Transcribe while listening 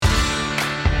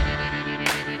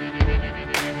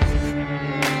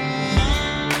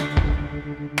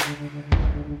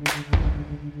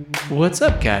What's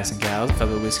up, guys and gals,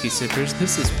 fellow whiskey sippers?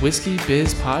 This is Whiskey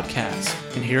Biz Podcast,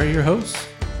 and here are your hosts,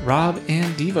 Rob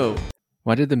and Devo.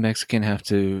 Why did the Mexican have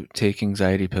to take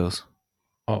anxiety pills?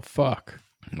 Oh, fuck.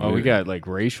 Oh, we got like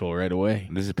racial right away.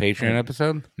 This is a Patreon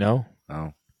episode? No?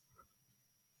 Oh.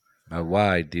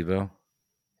 Why, Devo?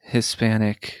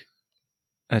 Hispanic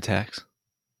attacks.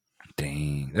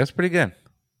 Dang. That's pretty good.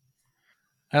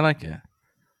 I like it.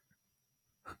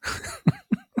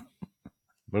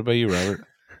 What about you, Robert?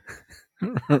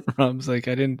 Rob's like,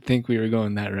 I didn't think we were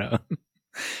going that route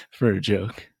for a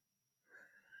joke.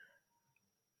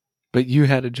 But you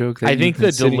had a joke that I think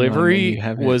the delivery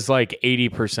was like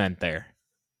 80% there.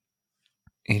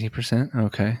 80%?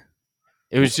 Okay.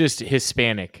 It was just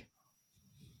Hispanic.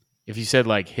 If you said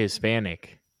like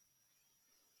Hispanic.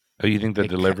 Oh, you think the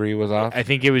delivery was off? I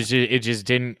think it was just, it just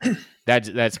didn't.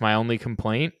 That's my only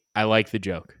complaint. I like the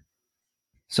joke.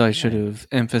 So I should have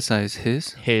emphasized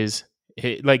his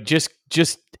like just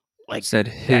like said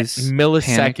his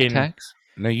millisecond attacks.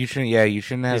 No, you shouldn't. Yeah, you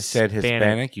shouldn't have said Hispanic.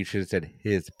 Hispanic. You should have said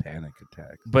his panic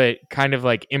attack. But kind of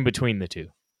like in between the two,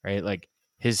 right? Like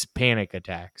his panic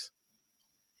attacks.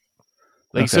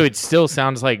 Like, so it still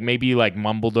sounds like maybe you like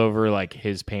mumbled over like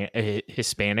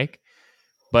Hispanic,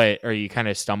 or you kind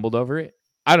of stumbled over it.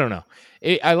 I don't know.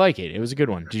 I like it. It was a good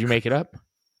one. Did you make it up?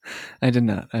 I did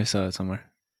not. I saw it somewhere.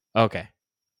 Okay.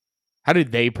 How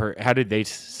did they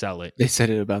sell it? They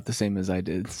said it about the same as I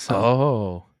did. So.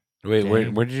 Oh. Wait,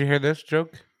 where did you hear this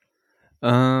joke? You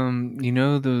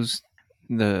know those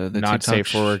the not TikTok safe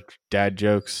for dad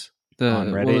jokes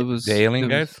on Reddit. Well, it was the alien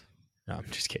guys? No, I'm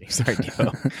just kidding. Sorry,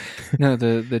 Devo. No,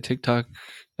 the TikTok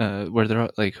where they're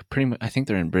like pretty much. I think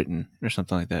they're in Britain or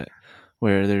something like that.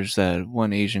 Where there's that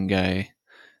one Asian guy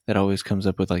that always comes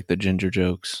up with like the ginger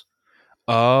jokes.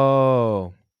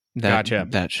 Oh, Gotcha.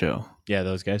 That show. Yeah,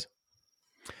 those guys.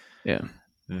 Yeah,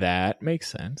 that makes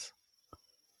sense.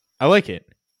 I like it.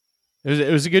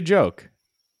 It was a good joke.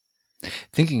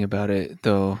 Thinking about it,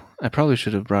 though, I probably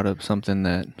should have brought up something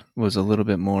that was a little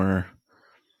bit more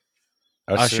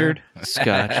ushered,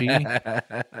 scotchy.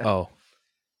 Oh,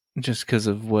 just because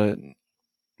of what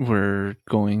we're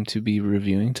going to be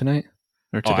reviewing tonight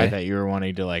or today. Oh, I thought you were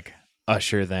wanting to like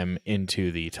usher them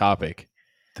into the topic.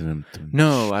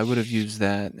 No, I would have used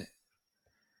that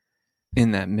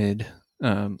in that mid,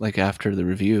 like after the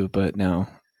review, but now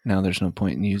there's no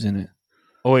point in using it.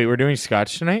 Oh wait, we're doing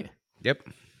scotch tonight? Yep.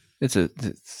 It's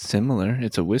similar.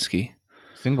 It's a whiskey.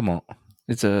 Single malt.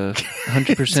 It's a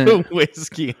 100%. It's a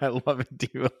whiskey. I love it,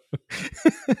 dude.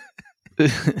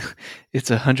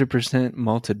 It's 100%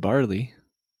 malted barley.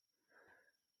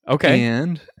 Okay.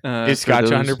 And is scotch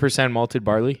 100% malted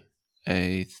barley?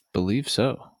 I believe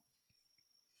so.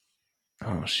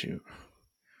 Oh shoot.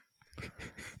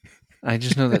 I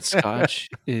just know that scotch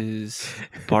is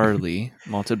barley,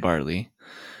 malted barley,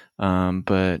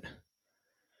 but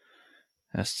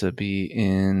has to be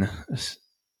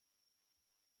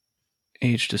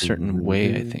aged a certain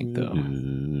way, I think, though.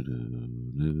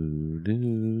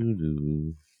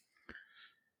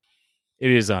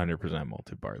 It is 100%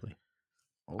 malted barley.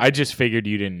 I just figured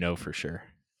you didn't know for sure.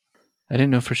 I didn't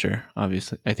know for sure,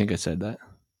 obviously. I think I said that.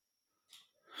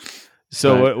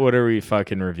 So what are we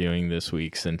fucking reviewing this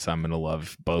week, since I'm going to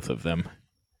love both of them?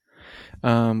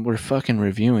 We're fucking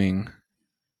reviewing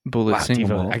Bulleit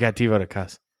Single Malt. I got Devo to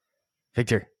cuss.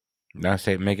 Victor. Now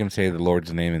make him say the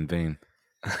Lord's name in vain.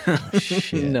 Oh,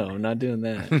 shit. No, not doing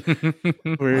that.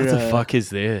 What the fuck is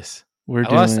this?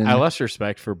 I lost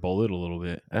respect for Bulleit a little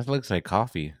bit. That looks like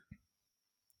coffee.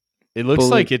 It looks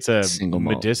Bulleit like it's a Single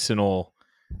Malt. Medicinal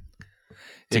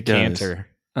decanter.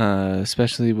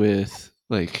 Especially with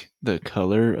like the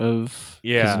color of,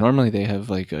 because normally they have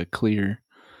like a clear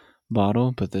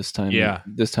bottle, but this time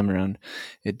around,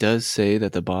 it does say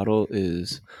that the bottle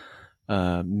is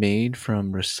made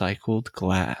from recycled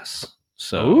glass.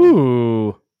 So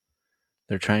ooh,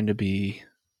 they're trying to be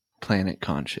planet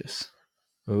conscious.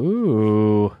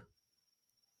 Ooh,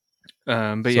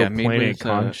 but so yeah, planet made with,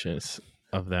 conscious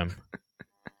of them.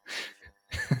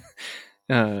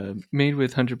 Made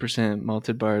with 100%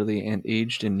 malted barley and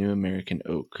aged in New American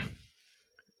oak.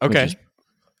 Okay.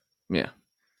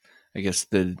 I guess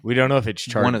we don't know if it's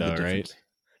charred, one of though, the right?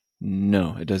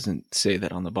 No, it doesn't say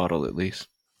that on the bottle, at least.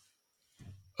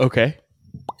 Okay.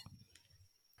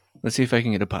 Let's see if I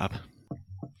can get a pop.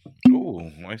 Ooh,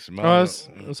 nice smell. Oh,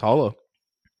 it's hollow.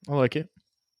 I like it.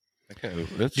 Okay,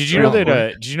 did you know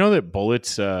that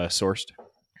Bulleit's sourced?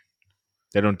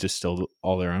 They don't distill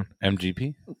all their own.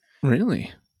 MGP?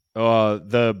 Really?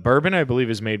 The bourbon, I believe,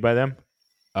 is made by them.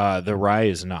 The rye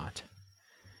is not.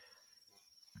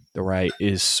 The rye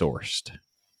is sourced.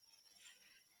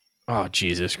 Oh,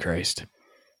 Jesus Christ.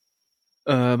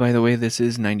 By the way, this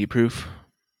is 90 proof.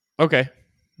 Okay.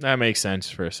 That makes sense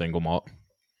for a single malt.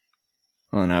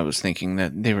 Well, and I was thinking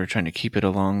that they were trying to keep it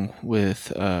along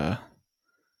with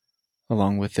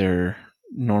their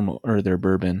normal or their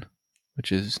bourbon,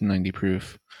 which is 90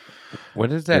 proof.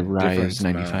 What is that rye difference? Is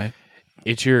 95.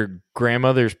 It's your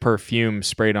grandmother's perfume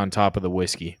sprayed on top of the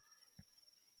whiskey.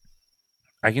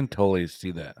 I can totally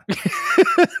see that.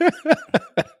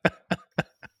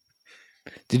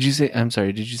 Did you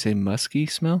say musky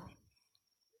smell?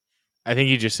 I think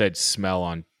you just said smell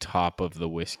on top of the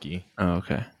whiskey. Oh,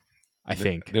 okay. I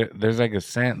think. There's like a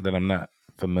scent that I'm not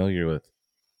familiar with.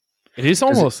 It is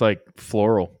almost like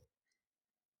floral.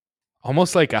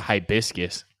 Almost like a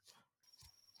hibiscus.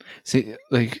 See,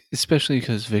 like, especially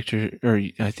because Victor, or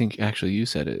I think actually you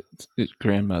said it, it's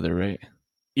grandmother, right?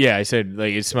 Yeah, I said,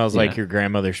 like, it smells like your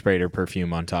grandmother sprayed her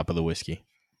perfume on top of the whiskey.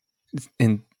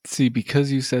 And see,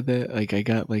 because you said that, like, I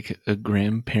got like a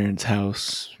grandparent's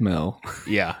house smell.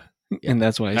 Yeah. And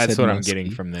that's why I said that's what musky. I'm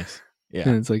getting from this. Yeah.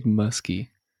 And it's like musky.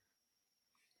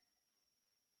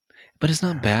 But it's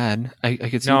not bad. I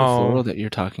could see the floral that you're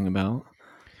talking about.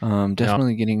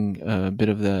 Definitely getting a bit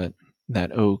of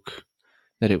that oak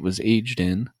that it was aged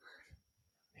in.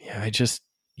 Yeah,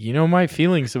 my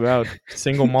feelings about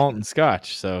single malt and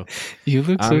scotch. So you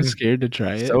look so scared to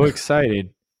try it. So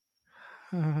excited.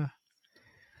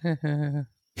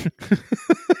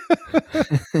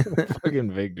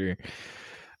 Fucking Victor.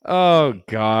 Oh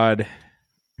God.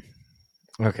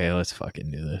 Okay, let's fucking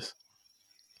do this.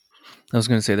 I was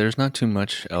gonna say there's not too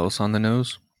much else on the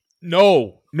nose.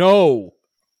 No.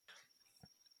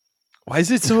 Why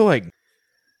is it so like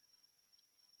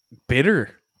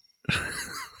bitter?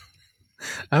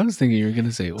 I was thinking you were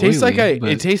gonna say oily.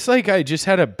 It tastes like I just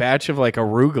had a batch of like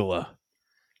arugula.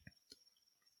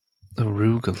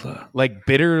 Arugula. Like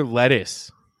bitter lettuce.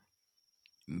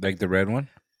 Like the red one?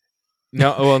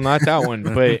 No, well, not that one,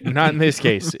 but not in this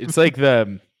case. It's like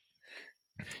You're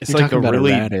like talking about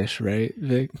really a radish, right,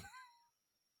 Vic?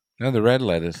 No, the red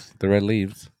lettuce, the red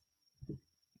leaves.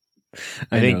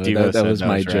 I think that was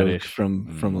my joke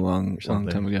from a long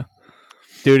time ago.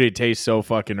 Dude, it tastes so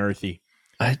fucking earthy.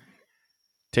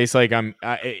 Tastes like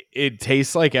it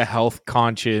tastes like a health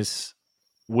conscious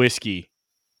whiskey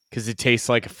because it tastes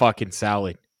like a fucking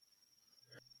salad.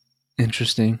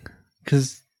 Interesting,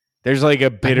 because there's like a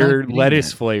bitter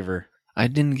lettuce flavor. I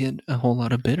didn't get a whole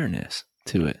lot of bitterness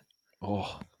to it.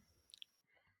 Oh,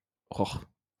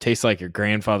 tastes like your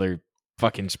grandfather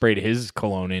fucking sprayed his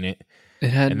cologne in it.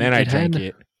 And then I drank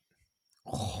it.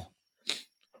 Oh.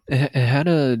 It had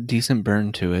a decent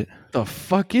burn to it. The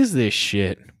fuck is this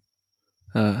shit?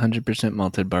 100%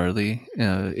 malted barley,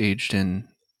 aged in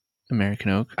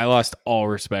American oak. I lost all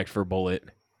respect for Bulleit.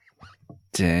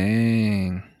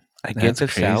 Dang. I get the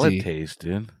crazy salad taste,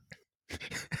 dude.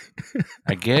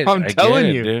 I'm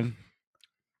telling you, dude.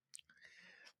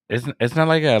 It's not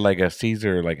like a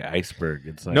Caesar like iceberg.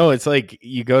 It's like, no, it's like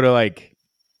you go to like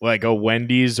a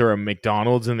Wendy's or a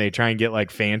McDonald's and they try and get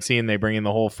like fancy and they bring in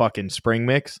the whole fucking spring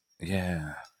mix.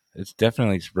 Yeah, it's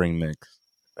definitely spring mix.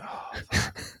 Oh,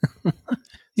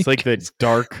 it's like the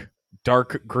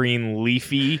dark green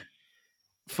leafy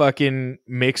fucking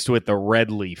mixed with the red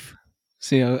leaf.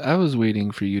 See, I was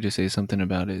waiting for you to say something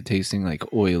about it tasting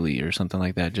like oily or something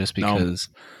like that, just because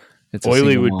it's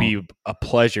oily would be a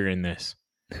pleasure in this.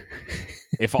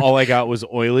 If all I got was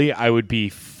oily, I would be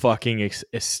fucking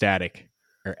ecstatic.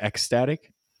 Or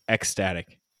ecstatic?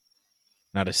 Ecstatic.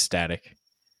 Not ecstatic.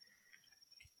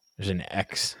 There's an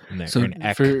X in there. So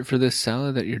an for this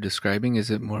salad that you're describing, is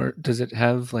it more? Does it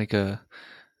have like a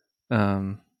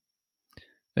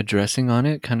dressing on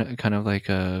it, kind of like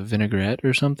a vinaigrette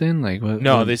or something? Like what?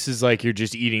 No, this is like you're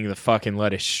just eating the fucking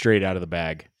lettuce straight out of the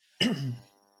bag.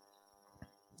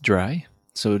 Dry.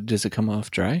 So does it come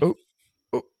off dry? Oh,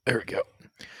 there we go.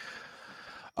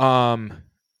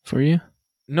 For you?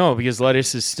 No, because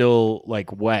lettuce is still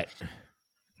like wet.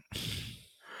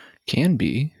 Can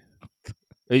be.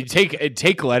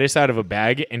 Take lettuce out of a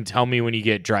bag and tell me when you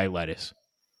get dry lettuce.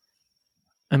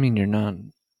 I mean, you're not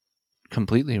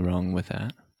completely wrong with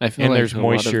that. I feel and like there's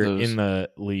moisture in the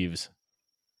leaves.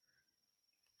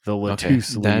 The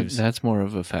lettuce leaves. That's more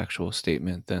of a factual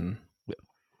statement than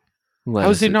lettuce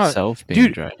How is it not itself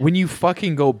being dry. When you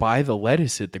fucking go buy the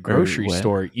lettuce at the grocery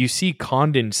store, you see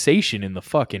condensation in the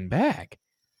fucking bag.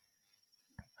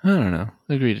 I don't know.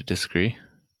 Agree to disagree.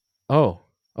 Oh,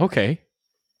 okay.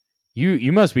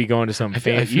 You must be going to some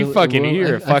fancy. You're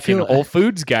a fucking Whole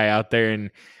Foods guy out there,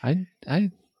 and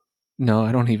no,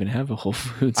 I don't even have a Whole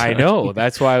Foods. I know.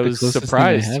 That's why I was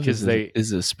surprised because is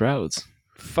the Sprouts.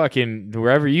 Fucking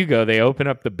wherever you go, they open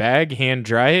up the bag, hand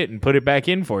dry it, and put it back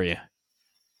in for you.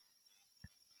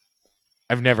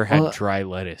 I've never had dry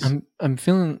lettuce. I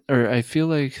feel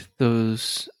like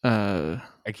those I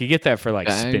could get that for like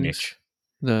bags, spinach.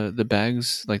 The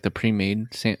bags, like the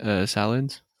pre-made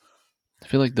salads. I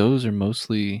feel like those are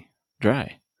mostly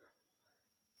dry.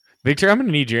 Victor, I'm going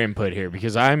to need your input here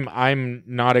because I'm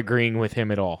not agreeing with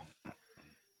him at all.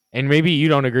 And maybe you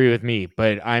don't agree with me,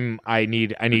 but I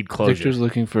need closure. Victor's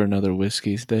looking for another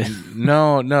whiskey stick.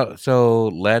 No. So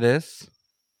lettuce,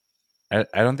 I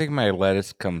don't think my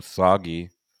lettuce comes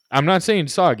soggy. I'm not saying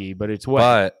soggy, but it's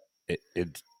wet. But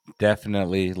it's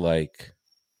definitely like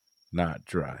not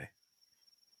dry.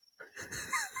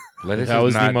 Lettuce that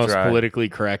was the most politically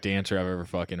correct answer I've ever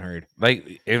fucking heard.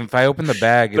 Like if I open the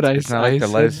bag, it's not like the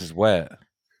lettuce is wet.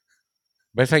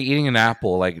 But it's like eating an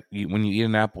apple. Like when you eat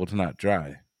an apple, it's not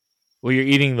dry. Well, you're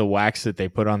eating the wax that they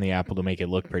put on the apple to make it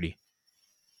look pretty.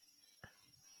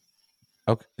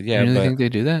 Okay, yeah. You really think they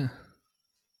do that?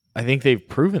 I think they've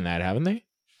proven that, haven't they?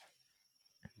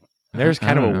 There's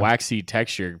kind of a waxy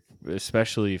texture,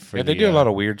 especially for. Yeah, they do a lot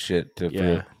of weird shit.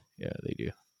 Yeah, they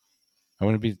do. I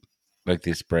want to be like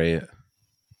they spray it.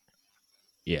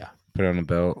 Yeah, put it on a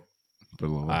belt.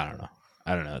 I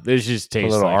don't know. This just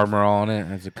tastes put a little armor on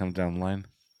it as it comes down the line.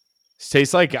 It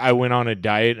tastes like I went on a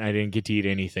diet and I didn't get to eat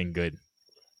anything good.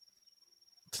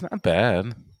 It's not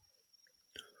bad.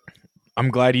 I'm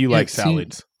glad you like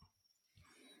salads.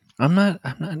 I'm not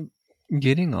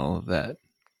getting all of that.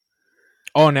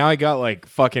 Oh, now I got like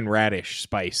fucking radish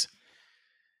spice.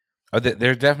 Oh,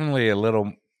 there's definitely a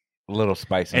little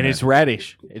spice in and it. It's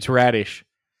radish. It's radish.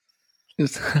 Don't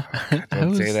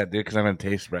say that, dude, because I'm gonna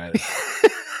taste radish.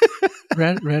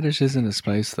 Radish isn't a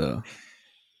spice, though.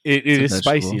 It is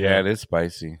spicy. Yeah, it is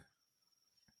spicy.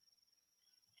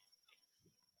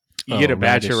 You get a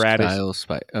batch of radish. Style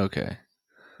spice. Okay.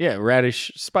 Yeah,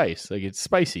 radish spice. Like it's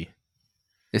spicy.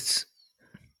 It's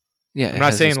I'm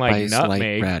not saying like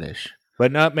nutmeg, radish,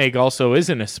 but nutmeg also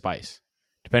isn't a spice,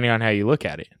 depending on how you look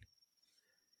at it.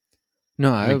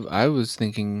 No, I was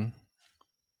thinking.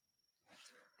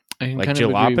 I can like kind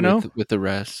jalapeno of agree with the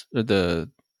rest, or the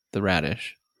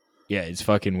radish. Yeah, it's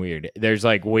fucking weird. There's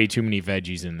like way too many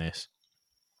veggies in this.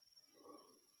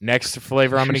 Next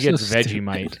flavor I'm going to get is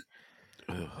Vegemite.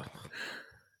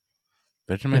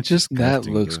 Vegemite just that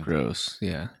looks gross.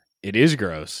 Yeah. It is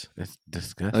gross. It's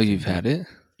disgusting. Oh, you've had it?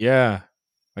 Yeah.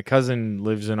 My cousin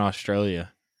lives in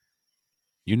Australia.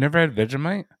 You never had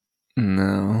Vegemite?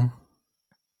 No.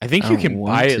 I think you can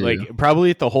buy it like probably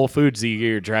at the Whole Foods that you get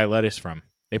your dry lettuce from.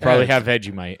 They probably have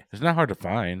Vegemite. It's not hard to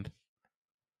find.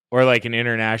 Or like an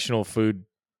international food.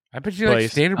 I bet you like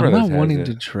Stater Brothers. I'm not wanting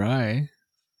to try.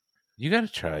 You got to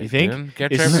try. You think?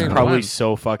 This is probably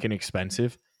so fucking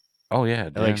expensive. Oh, yeah.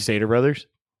 Like Stater Brothers.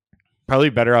 Probably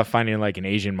better off finding like an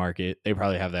Asian market. They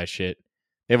probably have that shit.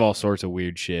 They have all sorts of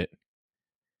weird shit.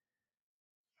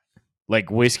 Like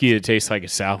whiskey that tastes like a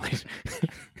salad.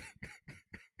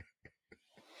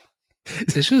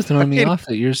 It's just throwing me off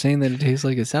that you're saying that it tastes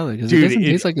like a salad. Because it doesn't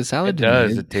taste like a salad to me. It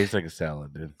does. It tastes like a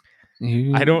salad, dude.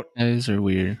 You guys are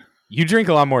weird. You drink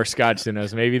a lot more scotch than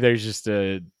us. Maybe there's just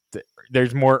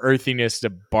there's more earthiness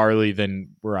to barley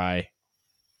than rye.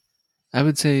 I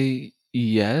would say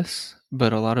yes,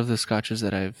 but a lot of the scotches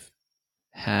that I've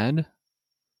had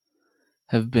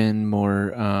have been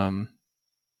more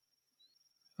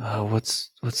what's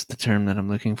the term that I'm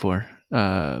looking for?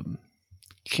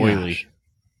 Oily.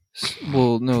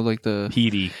 Well, no, like the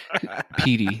peaty.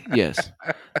 Peaty, yes.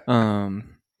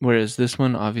 Whereas this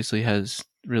one obviously has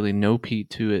really no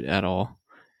peat to it at all.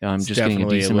 I'm just getting a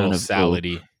decent amount of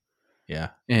salady. Yeah.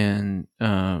 And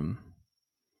the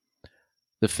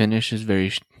finish is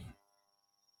very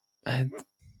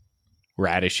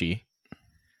radishy.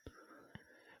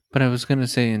 But I was gonna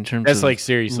say in terms that's of like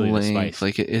seriously length, the spice.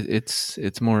 Like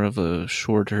it's more of a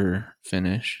shorter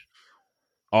finish.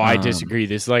 Oh, I disagree.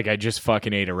 This is like I just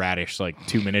fucking ate a radish like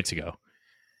 2 minutes ago.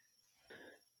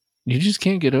 You just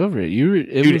can't get over it.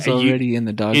 It was already in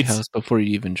the doghouse before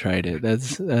you even tried it.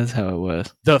 That's how it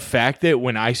was. The fact that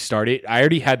when I started, I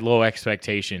already had low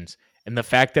expectations, and the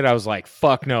fact that I was like,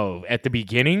 "Fuck no!" at the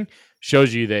beginning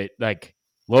shows you that like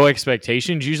low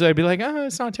expectations. Usually, I'd be like, "Oh,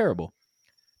 it's not terrible."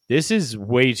 This is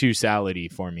way too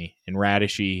salady for me, and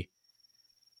radishy,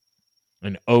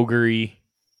 and ogre-y.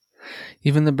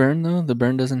 Even the burn though, the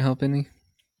burn doesn't help any.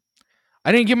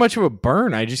 I didn't get much of a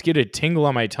burn. I just get a tingle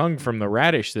on my tongue from the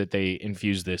radish that they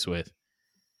infused this with.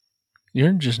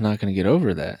 You're just not going to get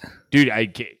over that. Dude,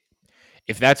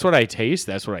 if that's what I taste,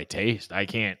 that's what I taste. I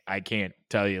can't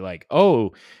tell you like,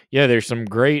 oh, yeah, there's some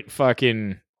great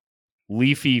fucking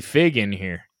leafy fig in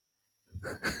here.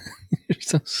 You're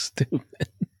so stupid.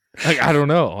 Like, I don't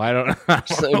know. I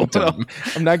don't know.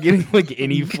 I'm not getting like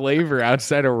any flavor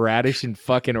outside of radish and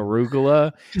fucking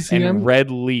arugula and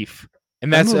red leaf.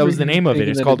 And that was the name of it.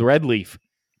 It's called red leaf.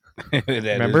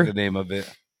 Remember the name of it?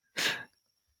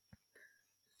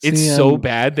 It's so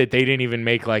bad that they didn't even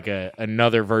make like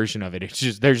another version of it. It's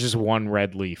just there's just one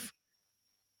red leaf.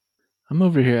 I'm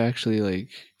over here actually like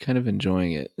kind of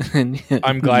enjoying it.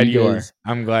 I'm glad you are.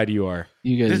 I'm glad you are.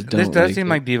 You guys this does seem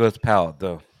like Devo's palate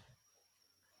though.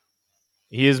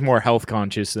 He is more health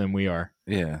conscious than we are.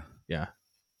 Yeah. Yeah.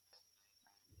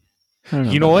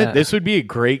 You know what? That. This would be a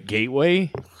great gateway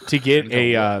to get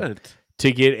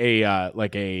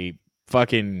like a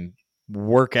fucking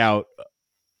workout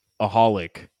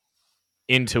aholic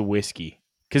into whiskey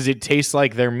because it tastes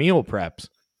like their meal preps.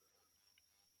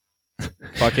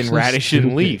 Fucking so radish stupid,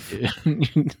 and leaf.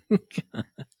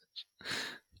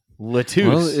 Lettuce.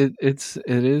 Well, it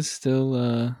is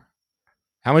still.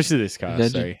 How much did this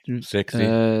cost? Sorry, 60.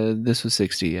 This was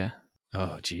 60. Yeah.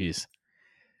 Oh, jeez.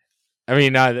 I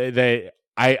mean,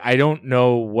 I don't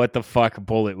know what the fuck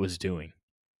Bulleit was doing.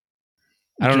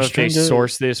 I don't know if they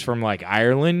sourced this from like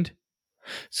Ireland.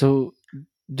 So,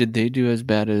 did they do as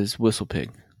bad as Whistle Pig?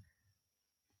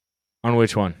 On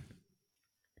which one?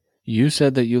 You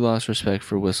said that you lost respect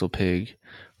for Whistle Pig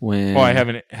when... Oh, I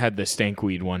haven't had the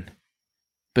Stankweed one.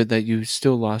 But that you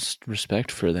still lost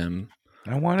respect for them.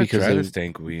 I want to try the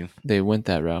Stankweed. They went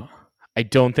that route. I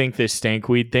don't think this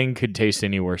Stankweed thing could taste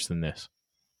any worse than this.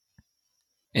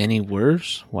 Any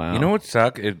worse? Wow. You know what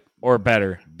sucks? Or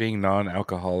better. Being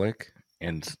non-alcoholic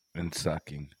and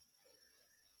sucking.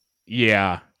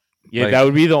 Yeah. Yeah, like, that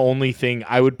would be the only thing.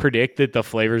 I would predict that the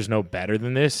flavor's no better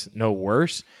than this, no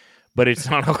worse. But it's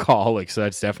not alcoholic, so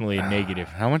that's definitely a negative.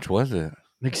 How much was it?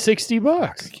 Like $60.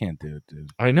 I can't do it, dude.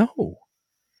 I know.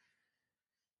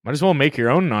 Might as well make your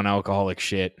own non-alcoholic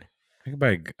shit. I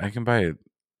can buy a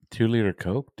 2-liter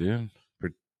Coke, dude,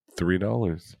 for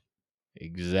 $3.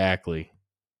 Exactly.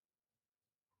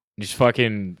 Just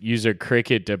fucking use a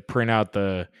Cricut to print out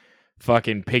the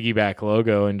fucking piggyback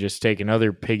logo and just take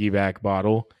another piggyback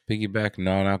bottle. Piggyback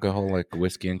non-alcoholic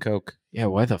whiskey and Coke. Yeah,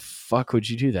 why the fuck would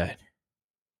you do that?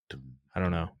 I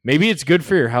don't know. Maybe it's good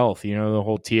for your health, you know, the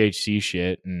whole THC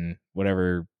shit and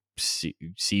whatever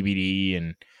CBD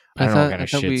and I don't know what kind of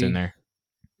shit's in there.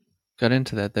 Got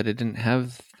into that it didn't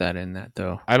have that in that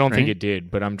though. I don't think it did,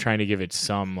 but I'm trying to give it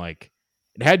some like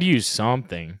it had to use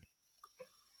something.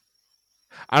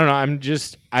 I don't know.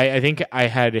 I think I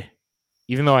had,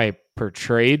 even though I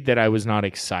portrayed that I was not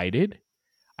excited,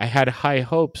 I had high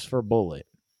hopes for Bulleit.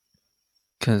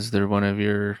 Because they're one of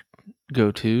your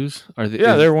go-tos?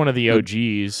 They're one of the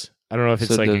OGs. I don't know if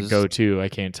it's like a go-to. I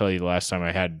can't tell you the last time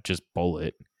I had just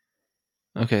Bulleit.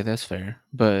 Okay, that's fair.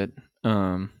 But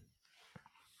hey,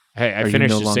 I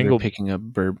finished a single picking up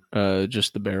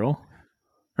just the barrel,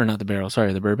 or not the barrel?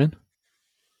 Sorry, the bourbon.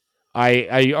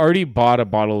 I already bought a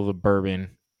bottle of the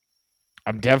bourbon.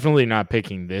 I'm definitely not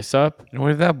picking this up.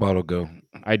 Where did that bottle go?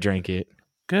 I drank it.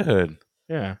 Good.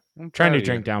 Yeah, I'm trying to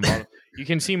drink down bottle. You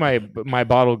can see my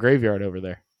bottle graveyard over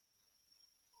there.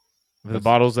 The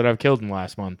bottles that I've killed in the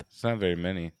last month. It's not very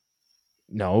many.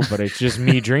 No, but it's just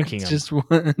me drinking them. Just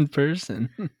one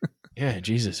person. Yeah,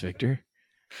 Jesus, Victor.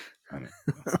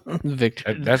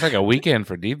 Victor. That's like a weekend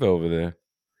for Devo over there.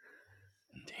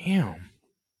 Damn.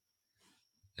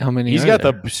 How many? He's got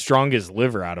the strongest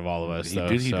liver out of all of us, though.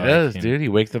 Dude, he does, dude. He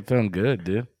wakes up feeling good,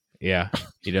 dude. Yeah,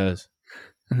 he does.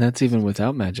 And that's even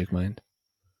without Magic Mind.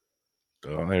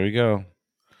 Oh, there we go.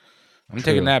 I'm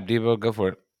taking a nap, Devo. Go for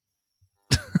it.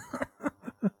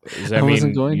 Does that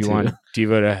mean you want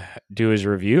Devo to do his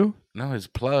review? No, his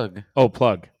plug. Oh,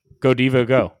 plug. Go, Devo,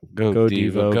 go. Go,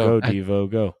 Devo, go.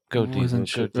 Devo, go. Go,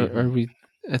 Devo, go. Are we?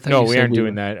 No, we aren't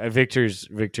doing that. Victor's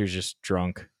just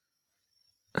drunk.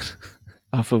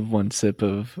 Off of one sip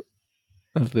of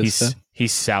this stuff.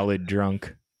 He's salad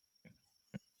drunk.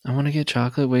 I want to get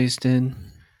chocolate wasted.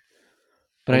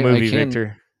 But what movie,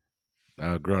 Victor?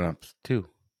 Grown Ups 2.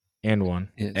 And 1.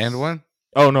 And 1?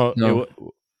 Oh, no.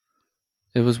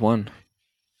 It was 1.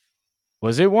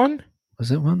 Was it 1?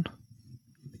 Was it 1?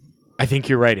 I think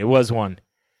you're right. It was 1.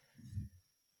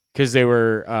 Because they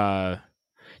were...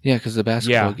 yeah, because the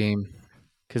basketball game.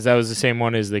 Because that was the same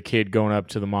one as the kid going up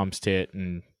to the mom's tit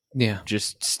and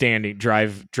just standing,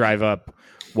 drive up,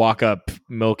 walk up,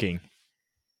 milking.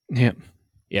 Yeah.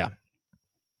 Yeah.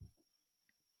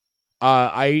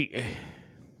 I'm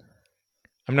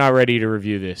not ready to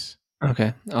review this.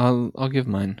 Okay, I'll give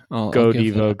mine. Go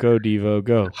Devo,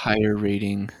 go. Higher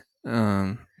rating,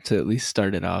 to at least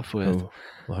start it off with. Oh,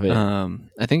 love it.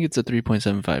 I think it's a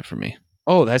 3.75 for me.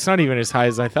 Oh, that's not even as high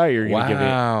as I thought you were going to give it.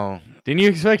 Wow. Didn't you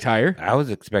expect higher? I was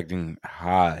expecting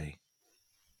high.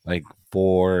 Like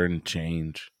 4 and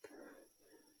change.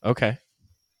 Okay.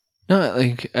 No,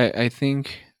 like I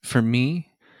think for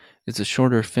me, it's a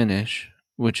shorter finish,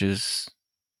 which is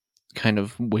kind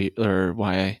of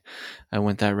why I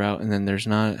went that route. And then there's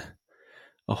not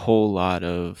a whole lot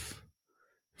of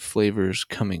flavors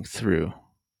coming through.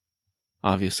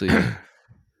 Obviously,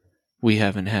 we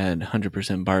haven't had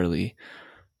 100% barley,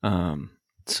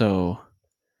 so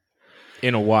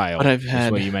in a while. But I've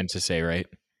had what you meant to say, right?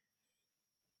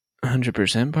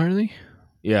 100% barley.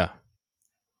 Yeah,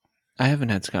 I haven't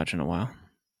had Scotch in a while.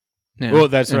 Yeah. Well,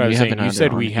 that's what I was saying. You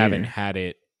said we haven't had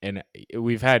it, and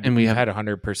we've had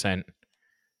 100%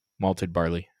 malted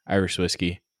barley, Irish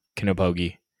whiskey,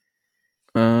 Kennepogie.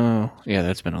 Oh, yeah,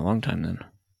 that's been a long time then.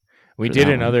 We did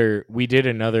another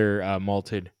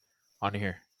malted on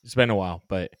here. It's been a while,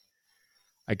 but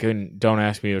I couldn't. Don't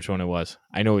ask me which one it was.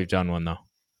 I know we've done one though.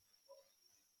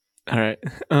 All right.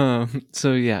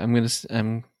 So yeah,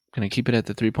 I'm gonna keep it at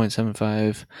the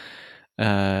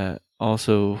 3.75.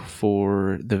 Also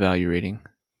for the value rating.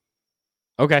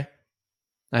 Okay.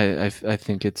 I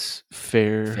think it's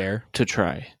fair to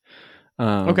try.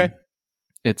 Okay.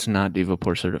 It's not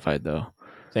DevoPour certified though.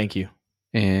 Thank you.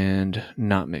 And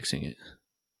not mixing it.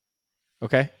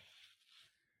 Okay.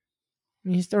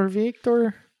 Mr.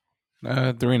 Victor.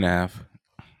 3.5.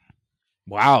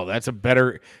 Wow, that's a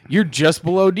better. You're just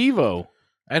below Devo.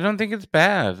 I don't think it's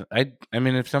bad. I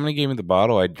mean, if somebody gave me the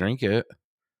bottle, I'd drink it.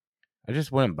 I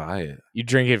just wouldn't buy it. You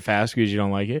drink it fast because you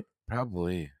don't like it?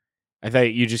 Probably. I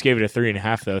thought you just gave it a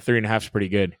 3.5 though. 3.5 is pretty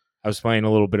good. I was playing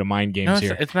a little bit of mind games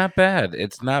here. It's not bad.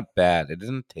 It's not bad. It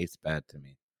doesn't taste bad to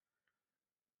me.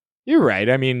 You're right.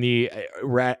 I mean,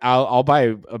 I'll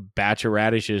buy a batch of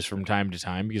radishes from time to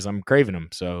time because I'm craving them.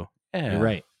 So yeah. You're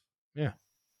right. Yeah,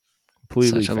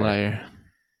 completely such a liar.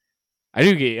 I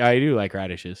do like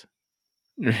radishes.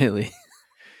 Really?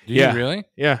 Do you really?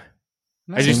 Yeah.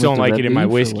 I just don't like it in my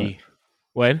whiskey.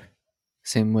 What?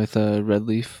 Same with red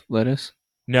leaf lettuce?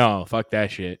 No, fuck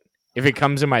that shit. If it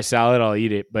comes in my salad, I'll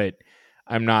eat it, but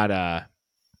I'm not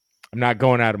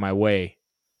going out of my way.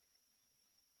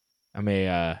 I'm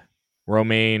a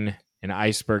romaine and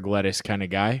iceberg lettuce kind of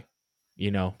guy.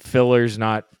 You know, fillers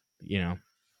not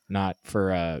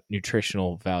for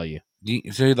nutritional value.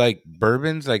 So like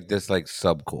bourbon's like this like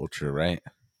subculture, right?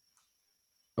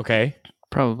 Okay.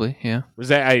 Probably, yeah. Was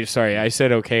that I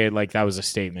said okay like that was a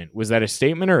statement. Was that a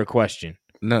statement or a question?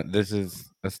 No, this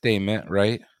is a statement,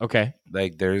 right? Okay.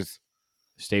 Like there's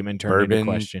statement turned into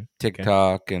question.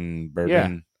 TikTok and bourbon. Yeah.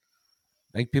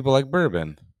 Like people like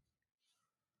bourbon.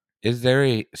 Is there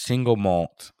a single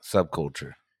malt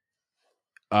subculture?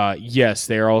 Yes,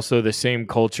 they are also the same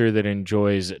culture that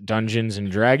enjoys Dungeons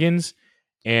and Dragons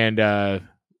and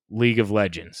League of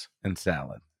Legends and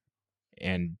salad.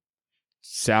 And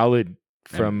salad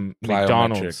from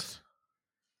McDonald's.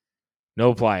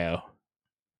 No plyo.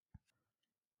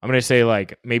 I'm going to say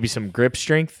like maybe some grip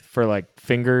strength for like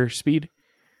finger speed.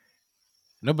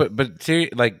 No, but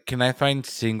seriously, like, can I find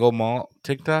single malt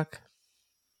TikTok?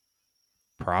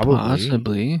 Probably.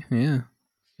 Possibly, yeah.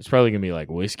 It's probably going to be like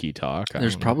whiskey talk.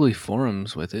 There's probably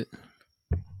forums with it.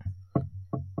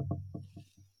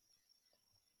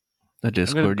 A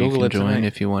Discord you can join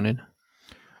if you wanted.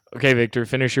 Okay, Victor,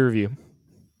 finish your review.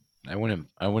 I wouldn't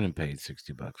pay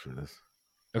 $60 for this.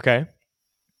 Okay.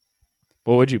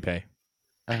 What would you pay?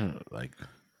 I don't know, like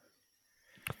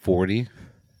 40.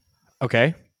 Okay.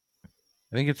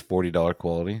 I think it's $40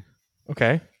 quality.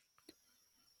 Okay.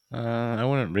 I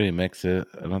wouldn't really mix it.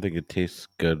 I don't think it tastes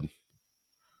good.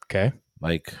 Okay.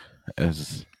 Like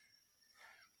as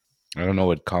I don't know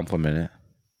what compliment it.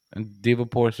 And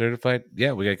DevoPour certified?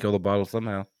 Yeah, we gotta kill the bottle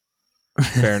somehow.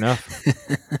 Fair enough.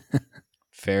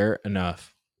 Fair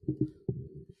enough.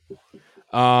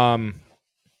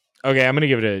 Okay, I'm gonna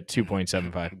give it a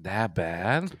 2.75. That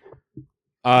bad?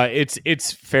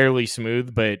 It's fairly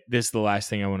smooth, but this is the last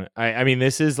thing I want to. I mean,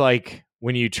 this is like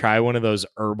when you try one of those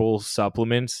herbal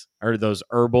supplements or those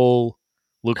herbal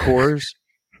liqueurs.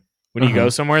 When you go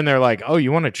somewhere and they're like, "Oh,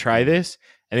 you want to try this?"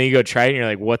 And then you go try it and you're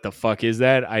like, "What the fuck is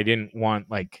that?" I didn't want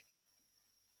like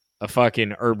a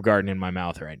fucking herb garden in my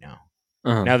mouth right now.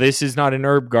 Now this is not an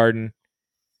herb garden;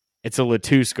 it's a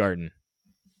lettuce garden.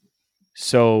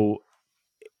 So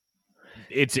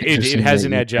it has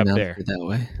an edge up there. That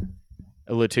way.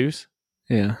 A lettuce?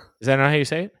 Yeah. Is that not how you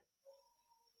say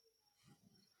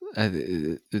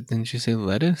it? Didn't you say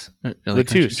lettuce?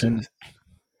 Lettuce.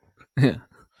 Yeah.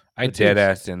 I dead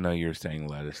ass didn't know you were saying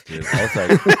lettuce, dude. I was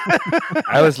like,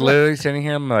 I was literally sitting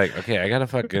here. I'm like, okay, I gotta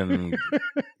fucking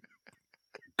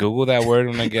Google that word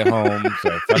when I get home, so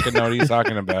I fucking know what he's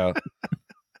talking about.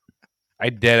 I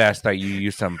dead ass thought you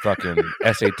used some fucking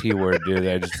SAT word, dude.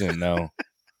 That I just didn't know.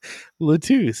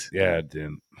 Latouche. Yeah, I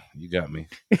didn't. You got me.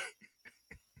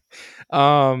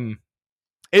 I mean,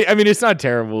 it's not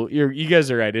terrible. You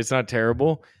guys are right. It's not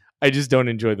terrible. I just don't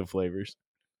enjoy the flavors.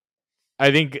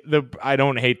 I think I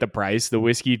don't hate the price. The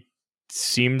whiskey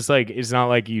seems like it's not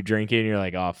like you drink it and you're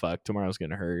like, oh fuck, tomorrow's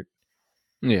gonna hurt.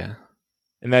 Yeah.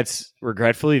 And that's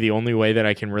regretfully the only way that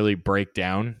I can really break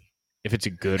down if it's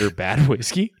a good or bad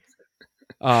whiskey.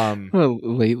 Well,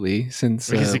 lately,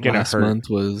 since last hurt? month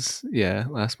was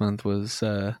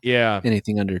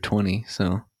anything under 20,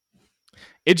 so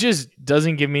it just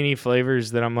doesn't give me any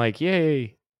flavors that I'm like,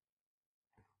 yay.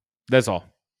 That's all.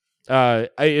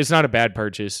 It's not a bad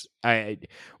purchase.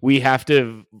 We have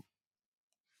to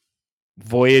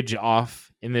voyage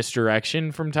off in this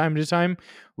direction from time to time.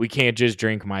 We can't just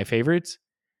drink my favorites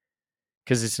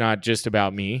because it's not just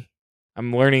about me.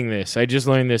 I'm learning this. I just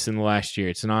learned this in the last year.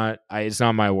 It's not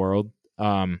my world.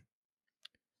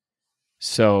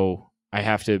 So I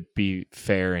have to be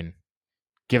fair and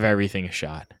give everything a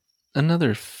shot.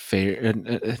 Another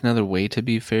way to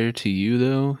be fair to you,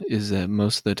 though, is that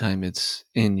most of the time it's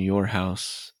in your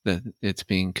house that it's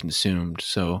being consumed.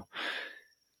 So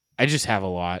I just have a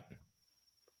lot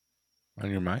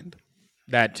on your mind.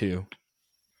 That too.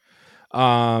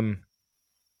 I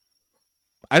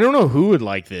don't know who would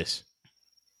like this.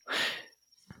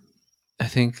 I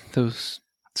think those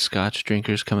Scotch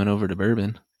drinkers coming over to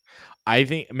bourbon. I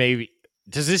think maybe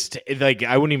does this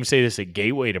I wouldn't even say this a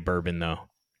gateway to bourbon though.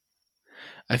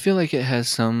 I feel like it has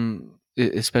some,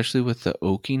 especially with the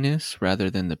oakiness rather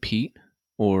than the peat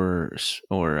or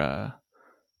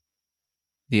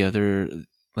the other,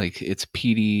 like it's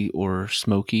peaty or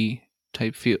smoky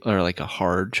type feel, or like a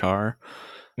hard char.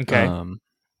 Okay.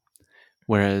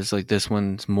 Whereas like this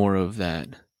one's more of that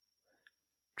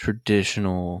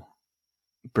traditional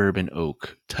bourbon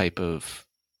oak type of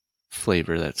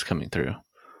flavor that's coming through.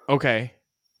 Okay.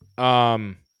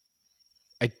 I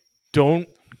don't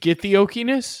get the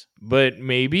oakiness, but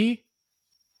maybe.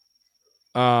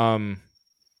 I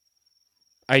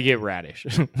get radish,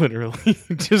 literally,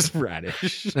 just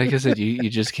radish. Like I said, you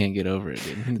just can't get over it.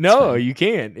 Dude. No, you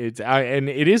can't. And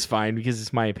it is fine because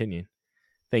it's my opinion.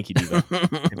 Thank you, Diva.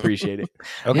 I appreciate it.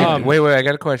 Okay, wait. I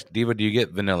got a question, Diva. Do you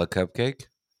get vanilla cupcake?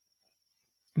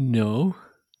 No.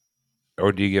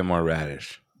 Or do you get more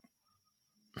radish?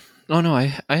 Oh no,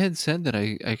 I had said that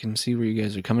I can see where you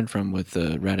guys are coming from with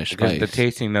the radish spice. The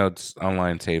tasting notes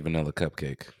online say vanilla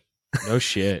cupcake. No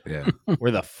shit. Yeah.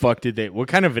 Where the fuck did they? What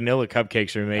kind of vanilla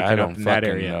cupcakes are we making up in that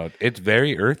area? Know. It's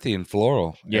very earthy and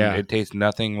floral. Yeah. And it tastes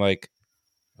nothing like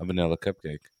a vanilla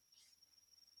cupcake.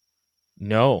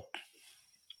 No.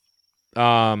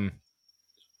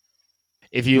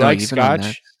 If you like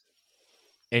Scotch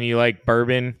and you like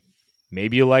bourbon,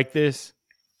 maybe you like this.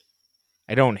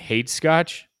 I don't hate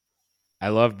Scotch. I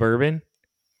love bourbon.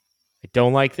 I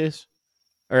don't like this.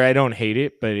 Or I don't hate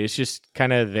it, but it's just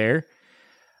kind of there.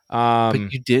 But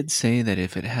you did say that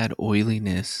if it had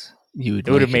oiliness, it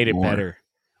would have made it better.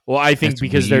 Well, I think that's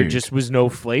because weird. There just was no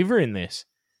flavor in this.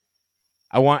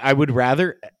 I would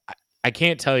rather. I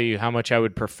can't tell you how much I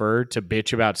would prefer to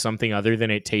bitch about something other than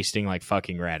it tasting like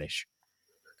fucking radish.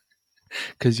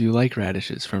 Because you like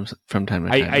radishes from time to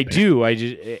time. I do.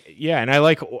 And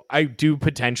I do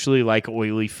potentially like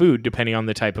oily food depending on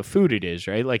the type of food it is,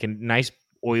 right? Like a nice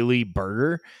oily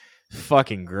burger,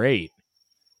 fucking great.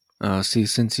 See,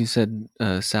 since you said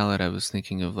salad, I was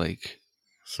thinking of like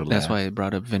salad. That's why I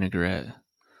brought up vinaigrette.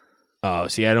 Oh,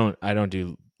 see, I don't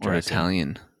do or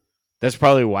Italian. That's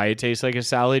probably why it tastes like a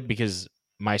salad, because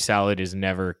my salad is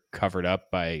never covered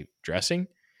up by dressing.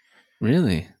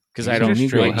 Really? Because I don't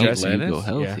like dressing. You go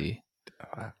healthy.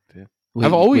 Yeah.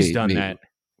 I've always done that.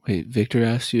 Wait, Victor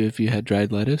asked you if you had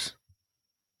dried lettuce?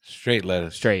 Straight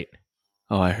lettuce. Straight.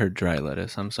 Oh, I heard dry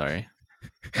lettuce. I'm sorry.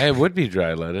 Hey, it would be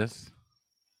dry lettuce.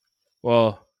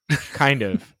 Well, kind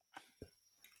of.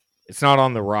 It's not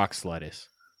on the rocks lettuce.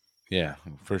 Yeah,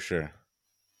 for sure.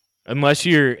 Unless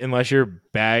your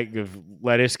bag of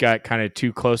lettuce got kind of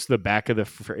too close to the back of the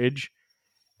fridge,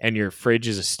 and your fridge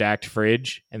is a stacked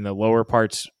fridge, and the lower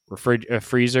part's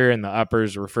freezer and the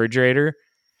upper's refrigerator,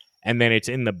 and then it's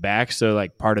in the back, so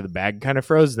like part of the bag kind of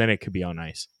froze, then it could be on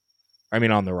ice. I mean,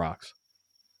 on the rocks.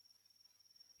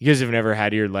 You guys have never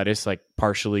had your lettuce like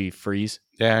partially freeze?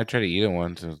 Yeah, I tried to eat it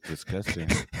once. It was disgusting.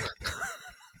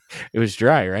 It was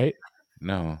dry, right?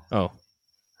 No. Oh.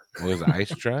 Was ice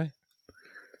dry?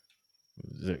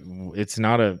 It's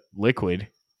not a liquid.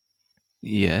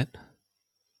 Yet,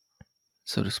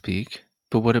 so to speak.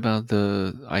 But what about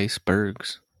the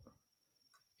icebergs?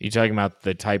 You talking about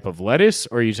the type of lettuce,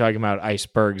 or are you talking about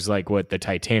icebergs like what the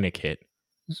Titanic hit?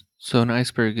 So an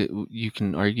iceberg, you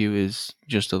can argue, is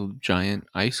just a giant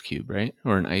ice cube, right?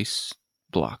 Or an ice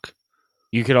block.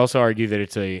 You could also argue that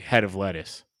it's a head of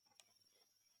lettuce.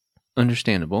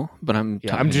 Understandable, but I'm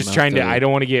just trying to. I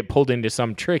don't want to get pulled into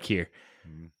some trick here.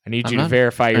 I need you to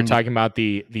verify you're talking about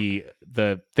the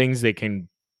things that can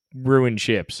ruin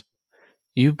ships.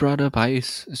 You brought up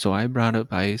ice, so I brought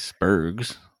up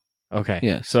icebergs. Okay.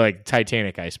 Yes. So like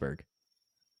Titanic iceberg.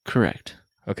 Correct.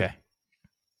 Okay.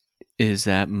 Is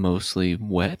that mostly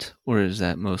wet or is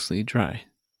that mostly dry?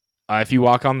 If you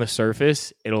walk on the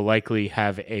surface, it'll likely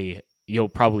you'll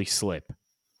probably slip.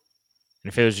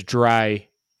 And if it was dry,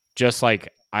 just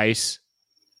like ice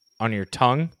on your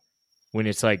tongue, when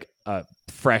it's like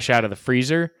fresh out of the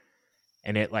freezer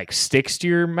and it like sticks to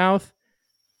your mouth,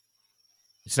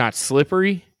 it's not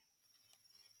slippery.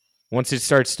 Once it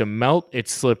starts to melt,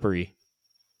 it's slippery.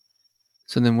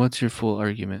 So then what's your full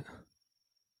argument?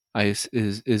 Ice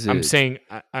is it? I'm saying...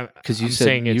 Because you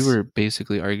said you were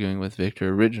basically arguing with Victor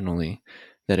originally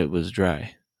that it was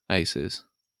dry. Ice is.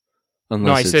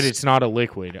 No, I said it's not a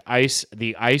liquid.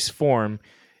 The ice form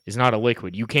is not a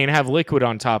liquid. You can't have liquid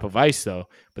on top of ice, though,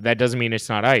 but that doesn't mean it's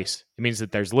not ice. It means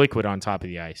that there's liquid on top of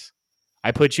the ice.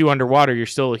 I put you underwater. You're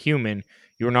still a human.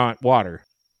 You're not water.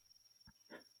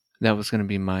 That was going to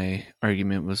be my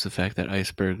argument, was the fact that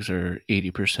icebergs are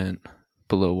 80%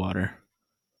 below water.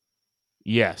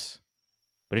 Yes,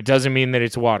 but it doesn't mean that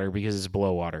it's water because it's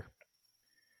below water.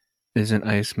 Isn't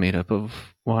ice made up of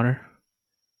water?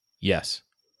 Yes,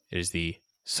 it is the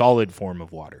solid form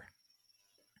of water.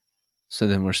 So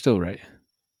then we're still right.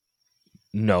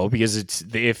 No, because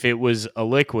if it was a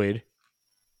liquid,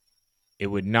 it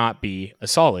would not be a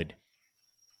solid.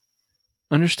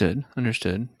 Understood.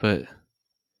 But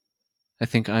I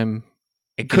think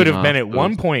It could have been at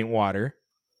one point water,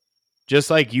 just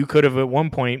like you could have at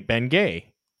one point been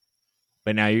gay.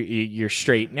 But now you're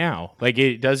straight now. Like,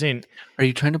 it doesn't... Are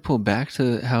you trying to pull back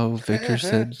to how Victor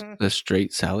said the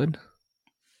straight salad?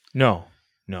 No.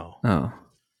 Oh.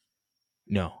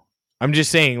 No. I'm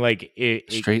just saying, like...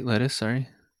 Straight lettuce, sorry?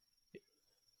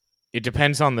 It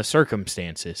depends on the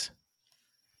circumstances.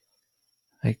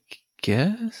 I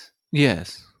guess?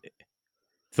 Yes.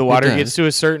 The water gets to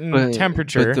a certain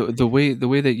temperature. But the way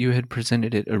that you had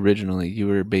presented it originally, you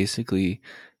were basically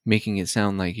making it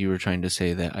sound like you were trying to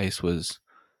say that ice was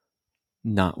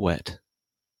not wet.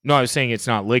 No, I was saying it's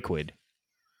not liquid.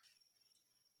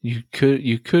 You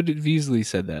could have easily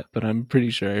said that, but I'm pretty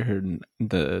sure I heard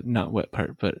the not wet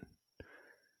part, but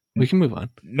we can move on.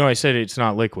 No, I said it's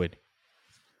not liquid.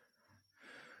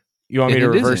 You want me to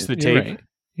reverse the tape?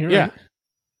 You're right.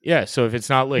 Yeah, so if it's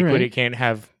not liquid, it can't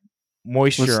have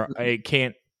moisture. It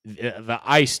can't. The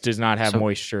ice does not have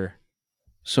moisture.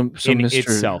 So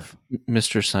itself.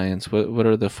 Mr. Science, what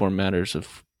are the four matters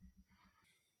of?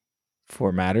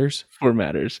 Four matters? Four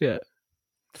matters, yeah.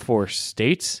 Four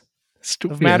states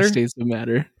of matter? States of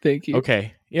matter. Thank you.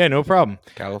 Okay. Yeah, no problem.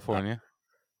 California.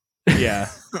 Yeah.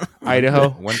 Idaho.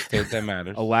 One state that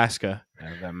matters. Alaska.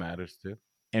 Yeah, that matters too.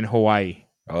 And Hawaii.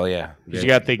 Oh, yeah. You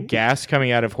got the gas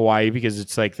coming out of Hawaii because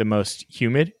it's like the most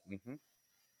humid.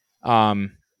 Mm-hmm.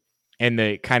 And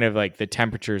the kind of like the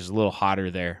temperature is a little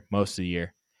hotter there most of the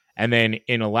year. And then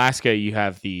in Alaska, you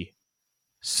have the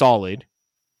solid.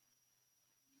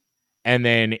 And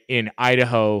then in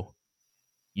Idaho,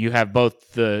 you have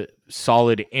both the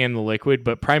solid and the liquid,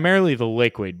 but primarily the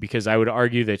liquid, because I would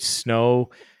argue that snow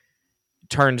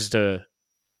turns to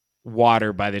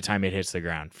water by the time it hits the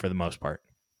ground for the most part.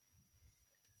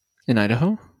 In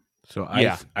Idaho? So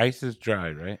ice is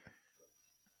dry, right?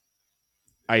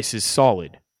 Ice is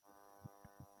solid.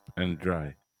 And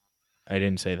dry. I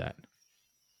didn't say that.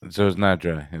 So it's not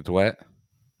dry. It's wet?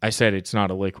 I said it's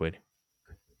not a liquid.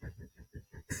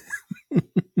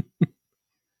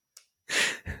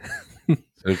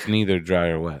 So it's neither dry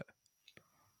or wet.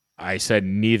 I said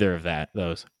neither of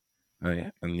those. Oh yeah,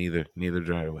 and neither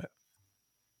dry or wet.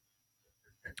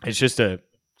 It's just a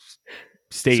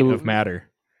state of matter.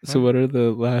 So what are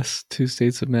the last two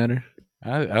states of matter?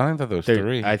 I don't think there was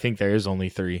three. I think there is only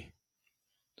three.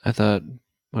 I thought,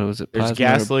 what was it? There's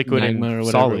gas, liquid, and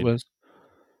solid. It was.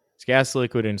 It's gas,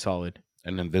 liquid, and solid.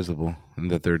 And invisible in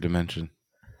the third dimension.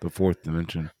 The fourth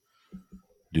dimension.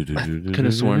 I could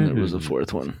have sworn there was a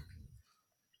fourth one.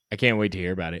 I can't wait to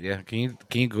hear about it. Yeah, can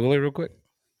you Google it real quick?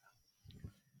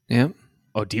 Yep.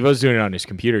 Oh, Devo's doing it on his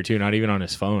computer too, not even on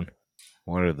his phone.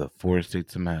 What are the four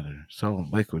states of matter?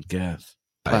 Solid, liquid, gas,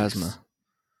 plasma. Ice.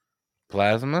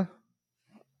 Plasma?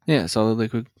 Yeah, solid,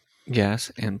 liquid,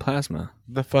 gas, and plasma.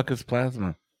 The fuck is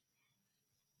plasma?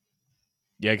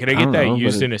 Yeah, can I get that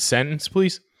used in a sentence,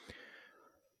 please?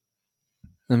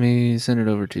 Let me send it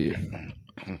over to you.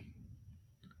 Of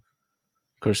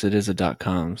course, it is a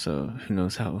 .com, so who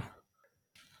knows how.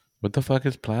 What the fuck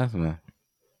is plasma?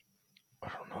 I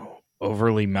don't know.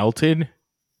 Overly melted?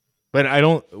 But I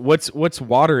don't... What's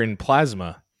water in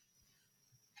plasma?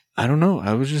 I don't know.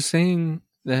 I was just saying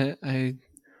that I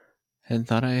had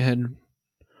thought I had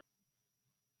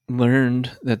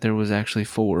learned that there was actually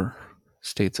 4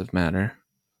 states of matter.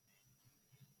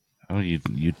 Oh, you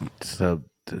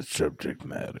the subject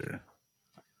matter.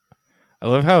 I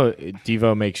love how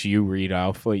Devo makes you read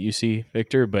off what you see,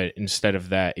 Victor, but instead of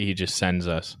that, he just sends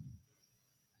us.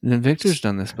 And then Victor's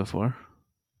done this before.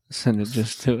 Send it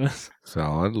just to us.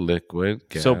 Solid, liquid,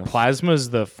 gas. So plasma is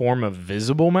the form of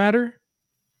visible matter?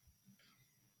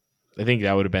 I think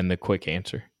that would have been the quick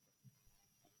answer.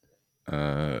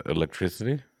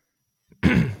 Electricity?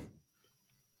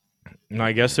 No,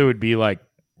 I guess it would be like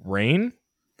rain?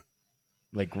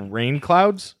 Like rain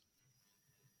clouds?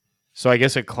 So I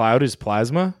guess a cloud is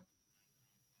plasma?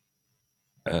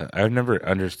 I've never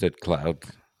understood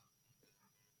clouds.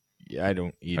 Yeah, I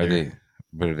don't either.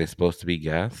 Are they supposed to be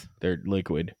gas? They're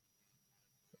liquid.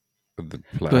 The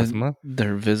plasma? But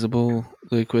they're visible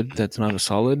liquid that's not a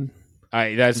solid?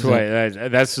 That's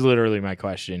literally my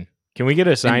question. Can we get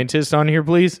a scientist on here,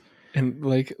 please? And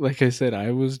like I said,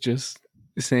 I was just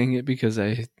saying it because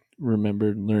I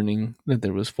remembered learning that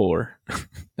there was 4.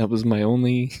 That was my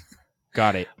only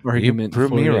got it argument. You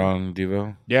proved me wrong,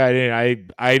 Devo. Yeah, I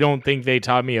didn't. I don't think they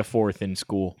taught me a 4th in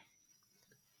school.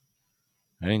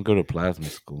 I didn't go to plasma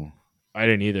school. I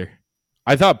didn't either.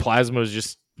 I thought plasma was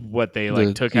just what they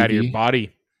took out of your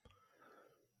body.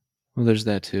 Well, there's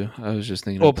that too. I was just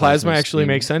thinking. Well, plasma actually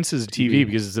makes sense as a TV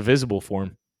because it's a visible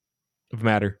form of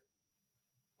matter.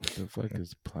 What the fuck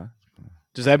is plasma?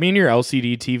 Does that mean your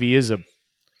LCD TV is a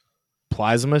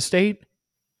plasma state?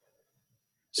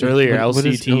 So earlier,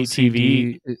 LCD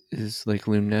TV is like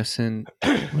luminescent.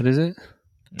 What is it?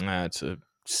 It's a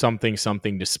something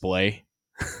display.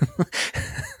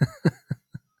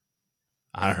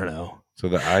 I don't know. So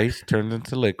the ice turns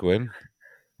into liquid,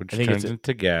 which turns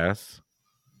into gas,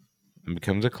 and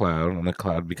becomes a cloud, and the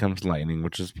cloud becomes lightning,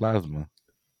 which is plasma.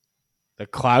 The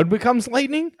cloud becomes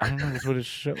lightning? I don't know. That's what it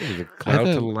shows. A cloud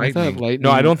to lightning.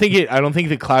 No, I don't think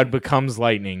the cloud becomes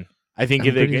lightning. I think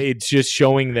it's just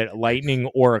showing that lightning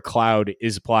or a cloud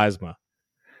is plasma.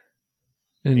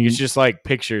 And it's just like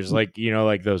pictures, like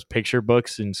those picture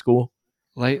books in school.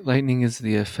 Lightning is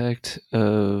the effect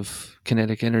of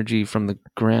kinetic energy from the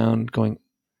ground going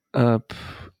up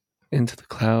into the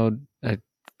cloud.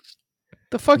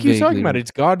 The fuck are you talking about?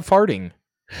 It's God farting.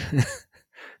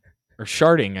 Or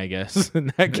sharding, I guess,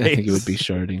 in that case. I think it would be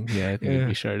sharding. Yeah, I think it would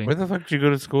be sharding. Where the fuck did you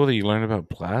go to school that you learned about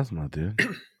plasma, dude?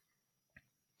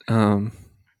 A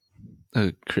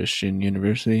Christian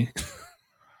university.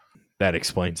 That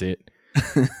explains it.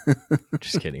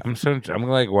 Just kidding. I'm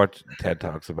gonna watch TED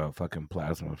Talks about fucking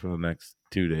plasma for the next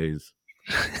 2 days.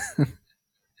 I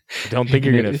don't think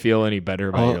you're gonna feel any better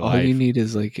about your life. All you need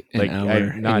is an hour,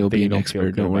 and you'll be an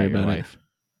expert. Don't worry about it.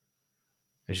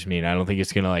 I just mean I don't think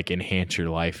it's gonna enhance your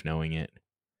life knowing it.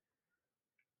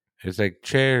 It's like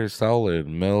chair is solid,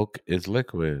 milk is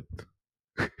liquid,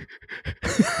 and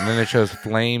then it shows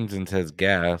flames and says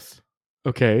gas.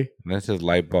 Okay. And then it says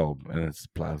light bulb and it's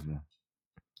plasma.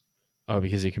 Oh,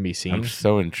 because it can be seen. I'm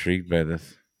so intrigued by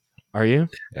this. Are you?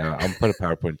 Yeah, I'll put a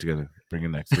PowerPoint together. Bring it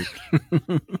next week.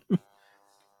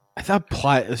 I thought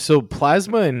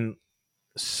plasma and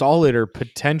solid are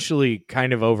potentially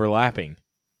kind of overlapping.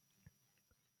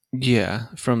 Yeah,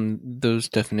 from those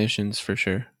definitions for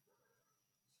sure.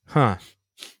 Huh.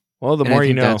 Well, the more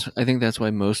you know. I think that's why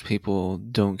most people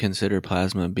don't consider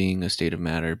plasma being a state of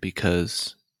matter,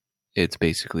 because it's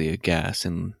basically a gas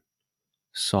and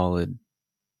solid,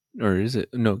 or is it?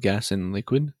 No, gas and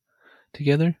liquid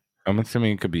together. I'm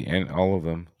assuming it could be in all of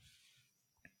them.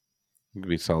 It could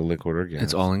be solid, liquid, or gas.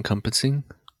 It's all encompassing.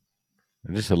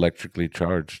 They're just electrically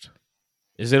charged.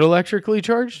 Is it electrically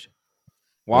charged?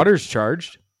 Water's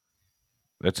charged.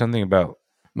 That's something about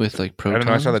with protons. I don't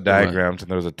know. I saw the diagrams and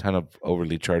there was a ton of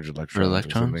overly charged electrons. Or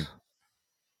electrons.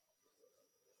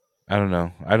 I don't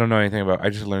know. I don't know anything about. I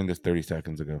just learned this 30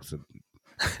 seconds ago. So,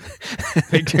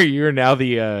 Victor, you're now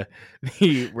the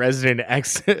resident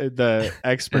expert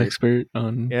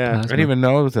on. Yeah, plasma. I didn't even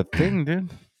know it was a thing, dude.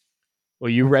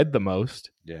 Well, you read the most.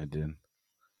 Yeah, I did.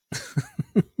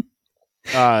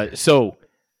 So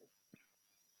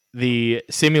the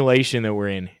simulation that we're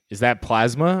in, is that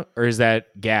plasma or is that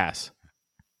gas?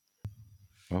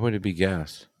 Why would it be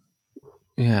gas?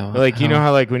 Yeah. You know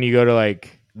how when you go to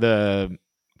the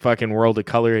fucking World of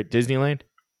Color at Disneyland?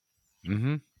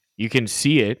 Mm-hmm. You can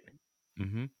see it.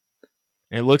 Mm-hmm.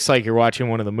 It looks like you're watching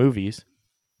one of the movies.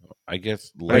 I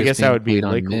guess that would be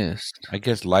liquid. Mist. I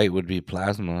guess light would be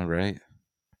plasma, right?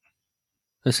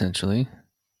 Essentially.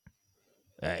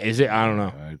 Is it? I don't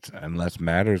know. Unless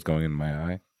matter is going in my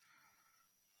eye.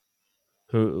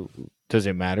 Who does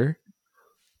it matter?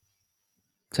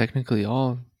 Technically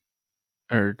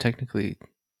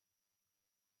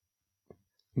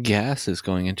gas is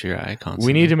going into your eye constantly.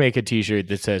 We need to make a t-shirt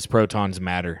that says protons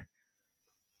matter.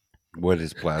 What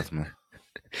is plasma?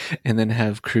 And then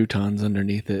have croutons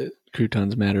underneath it.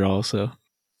 Croutons matter also.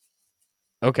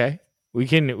 Okay. We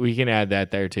can add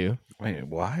that there too. Wait,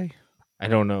 why? I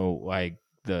don't know why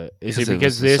is it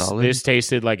because this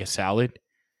tasted like a salad?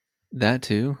 That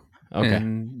too. Okay.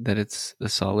 And that it's a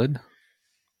solid.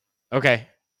 Okay.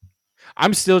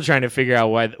 I'm still trying to figure out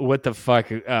what the fuck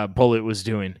Bulleit was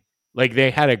doing. Like,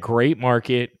 they had a great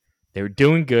market, they were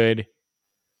doing good,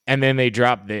 and then they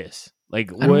dropped this.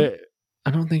 Like, what?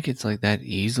 I don't think it's like that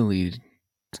easily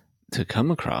to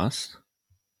come across.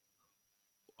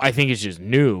 I think it's just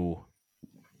new.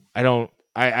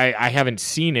 I haven't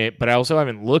seen it, but I also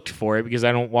haven't looked for it because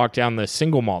I don't walk down the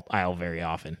single malt aisle very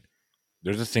often.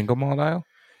 There's a single malt aisle?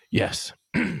 Yes.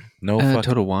 No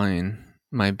Total Wine.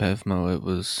 My Bevmo, it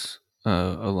was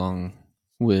along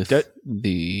with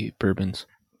the bourbons.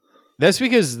 That's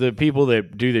because the people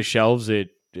that do the shelves at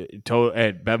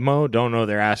Bevmo don't know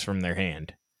their ass from their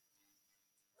hand.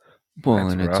 Well,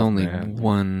 that's and rough, it's only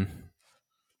one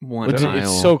aisle.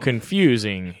 It's so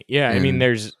confusing. Yeah, and I mean,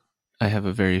 I have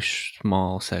a very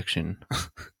small section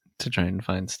to try and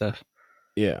find stuff.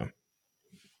 Yeah.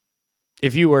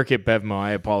 If you work at Bevmo,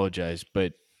 I apologize,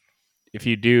 but if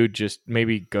you do, just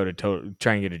maybe go to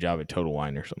try and get a job at Total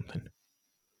Wine or something.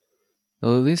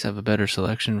 They'll at least have a better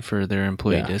selection for their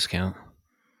employee discount.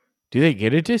 Do they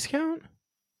get a discount?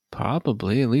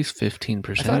 Probably, at least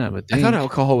 15%, I would think. I thought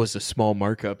alcohol was a small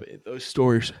markup at those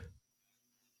stores.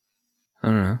 I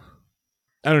don't know.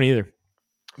 I don't either.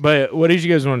 But what did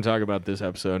you guys want to talk about this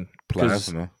episode?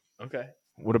 Plasma. Okay.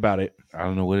 What about it? I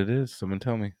don't know what it is. Someone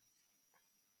tell me.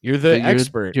 You're the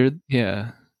expert. You're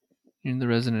the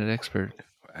resident expert.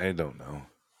 I don't know.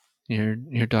 You're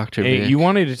Dr. Hey, Vic. you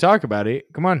wanted to talk about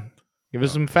it. Come on. Give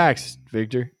us some facts,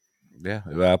 Victor.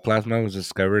 Yeah. Plasma was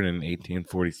discovered in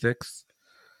 1846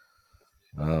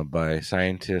 by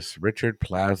scientist Richard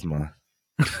Plasma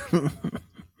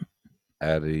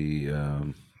at a...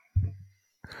 you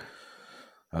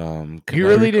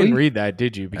really didn't read that,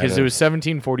 did you? Because it was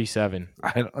 1747.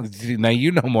 Now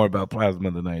you know more about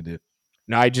plasma than I do.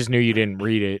 No, I just knew you didn't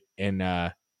read it, and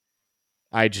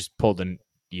I just pulled a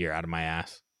year out of my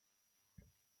ass.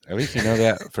 At least you know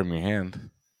that from your hand.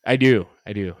 I do.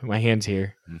 My hand's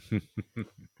here.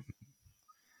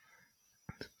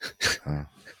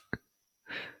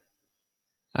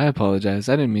 I apologize.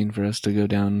 I didn't mean for us to go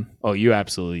down. Oh, you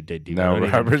absolutely did. No,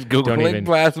 Robert's Googling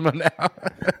plasma now.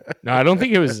 No, I don't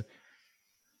think it was.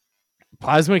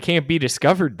 Plasma can't be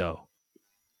discovered, though.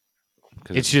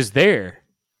 It's just there.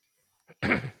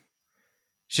 It's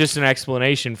just an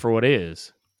explanation for what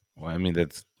is. Well, I mean,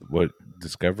 that's what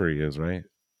discovery is, right?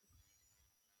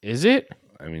 Is it?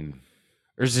 I mean...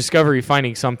 Or is discovery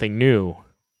finding something new?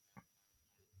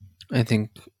 I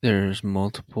think there's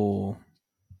multiple...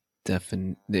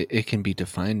 It can be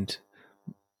defined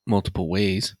multiple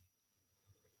ways.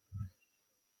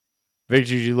 Victor,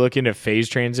 did you look into phase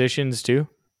transitions too?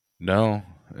 No.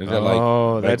 Is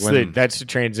that that's the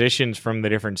transitions from the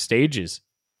different stages.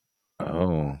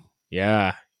 Oh.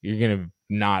 Yeah. You're gonna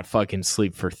not fucking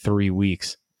sleep for 3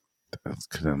 weeks. That's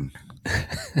because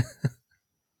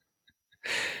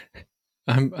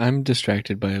I'm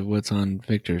distracted by what's on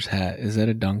Victor's hat. Is that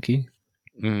a donkey?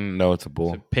 No, it's a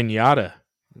bull. It's a piñata.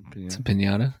 It's a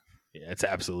piñata? Yeah, it's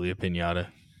absolutely a piñata.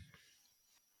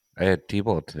 I had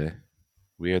T-ball today.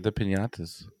 We had the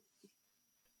piñatas.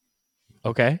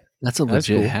 Okay. That's a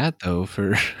legit hat, though,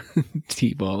 for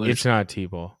T-ballers. It's not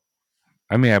T-ball.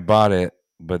 I mean, I bought it,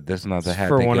 but that's not the hat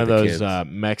for one of those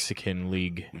Mexican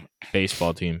League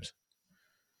baseball teams.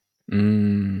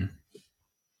 And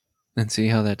see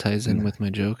how that ties in with my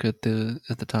joke at the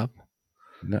top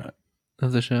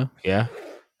of the show? Yeah.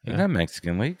 It's not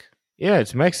Mexican League. Yeah,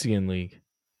 it's Mexican League.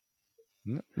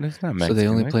 No, it's not Mexican. So they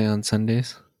only League. play on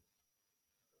Sundays?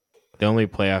 They only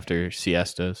play after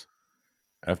siestas.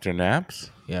 After naps?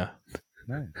 Yeah.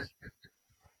 Nice.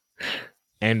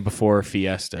 And before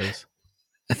fiestas.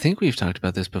 I think we've talked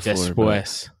about this before.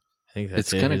 Después. I think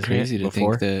that's it's kind of crazy to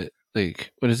think that,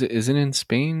 like, what is it? Isn't it in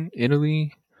Spain,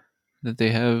 Italy, that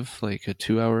they have like a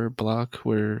 2-hour block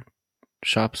where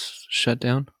shops shut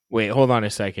down? Wait, hold on a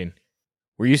second.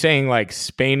 Were you saying like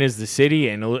Spain is the city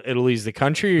and Italy's the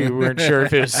country? Or you weren't sure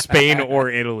if it was Spain or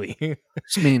Italy.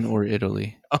 Spain or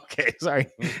Italy. Okay, sorry.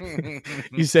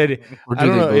 You said I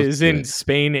don't know. Is in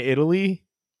Spain, Italy?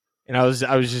 And I was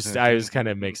kind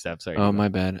of mixed up. Sorry. Oh, my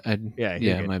bad.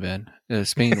 Yeah, my bad.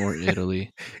 Spain or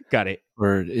Italy. Got it.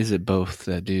 Or is it both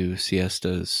that do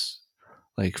siestas,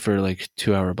 like for like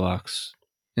 2-hour blocks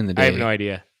in the day? I have no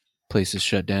idea. Places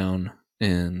shut down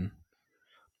and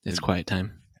it's quiet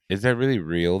time. Is that really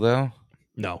real though?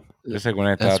 No. Just like when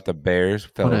I thought the bears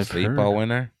fell asleep all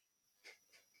winter.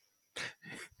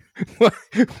 What?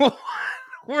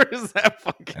 Where is that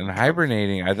fucking? And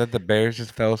hibernating, I thought the bears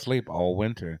just fell asleep all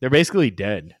winter. They're basically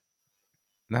dead.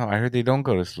 No, I heard they don't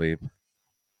go to sleep.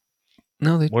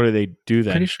 No, what do they do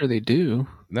then? Pretty sure they do.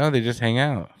 No, they just hang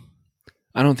out.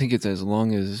 I don't think it's as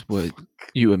long as what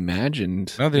you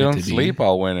imagined. No, they don't sleep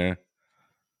all winter.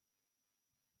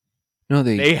 No,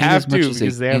 they have to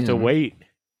because they have to wait.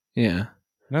 Yeah.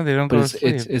 No, they don't go to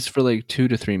sleep. It's for like 2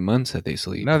 to 3 months that they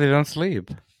sleep. No, they don't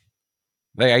sleep.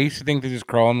 Like I used to think they just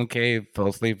crawl in the cave, fell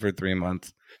asleep for 3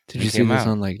 months. Did you see this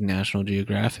on like National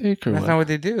Geographic or That's what? not what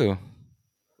they do.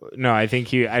 No, I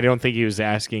don't think he was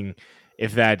asking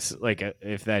if that's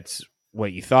if that's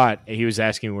what you thought. He was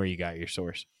asking where you got your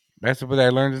source. That's what I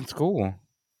learned in school.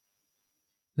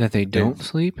 That they don't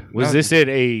sleep? Was this at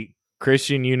a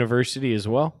Christian university as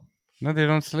well? No, they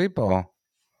don't sleep all.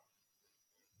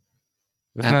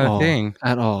 That's not a thing.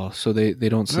 At all. So they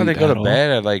don't sleep. No, they go to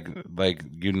bed at like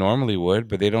you normally would,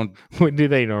 but they don't. When do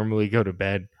they normally go to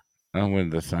bed? When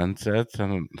the sun sets. I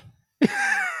don't.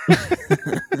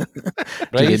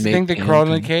 But I used to think they crawled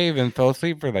in a cave and fell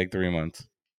asleep for like 3 months.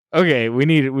 Okay, we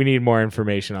need more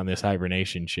information on this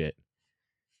hibernation shit.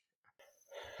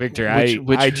 Victor,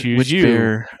 I choose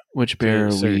you. Which bear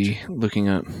are we looking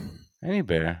up? Any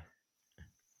bear.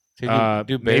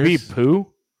 Do maybe Pooh?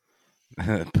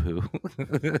 Pooh.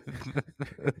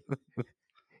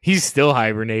 He's still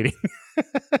hibernating.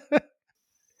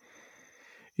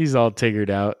 He's all tiggered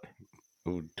out.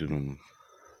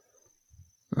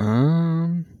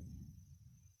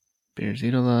 Bears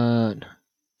eat a lot.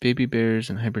 Baby bears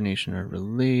and hibernation are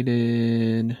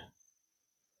related.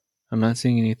 I'm not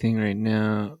seeing anything right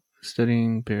now.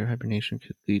 Studying bear hibernation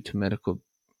could lead to medical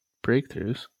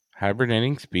breakthroughs.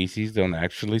 Hibernating species don't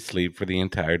actually sleep for the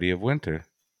entirety of winter.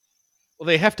 Well,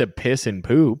 they have to piss and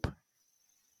poop.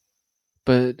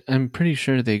 But I'm pretty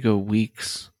sure they go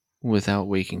weeks without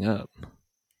waking up.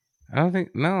 I don't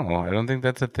think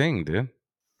that's a thing, dude.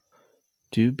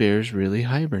 Do bears really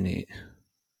hibernate?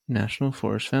 National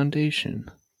Forest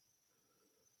Foundation.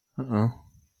 Uh-oh.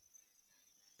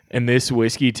 And this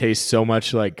whiskey tastes so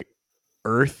much like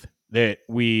Earth that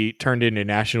we turned into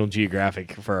National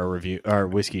Geographic for our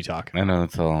whiskey talk. I know,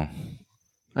 it's all.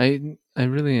 I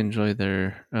really enjoy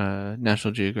their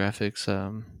National Geographic's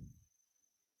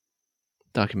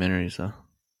documentaries, though.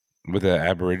 With the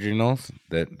Aboriginals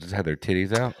that just had their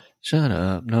titties out? Shut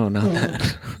up. No, not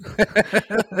that.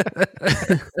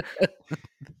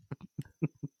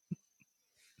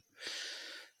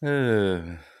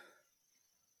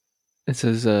 It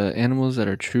says animals that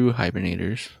are true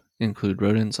hibernators include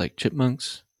rodents like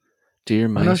chipmunks, deer,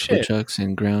 mice, woodchucks,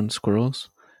 and ground squirrels.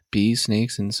 Bees,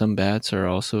 snakes, and some bats are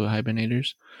also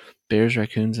hibernators. Bears,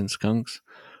 raccoons, and skunks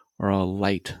are all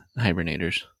light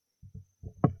hibernators.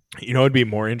 You know what would be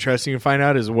more interesting to find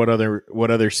out is what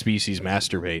other species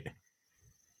masturbate.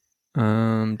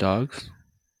 Dogs.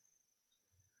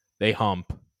 They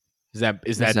hump. Is that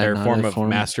their form of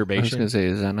masturbation? I was going to say,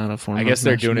 is that not a form of masturbation? I guess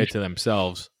they're doing it to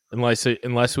themselves.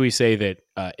 Unless we say that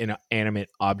inanimate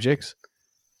objects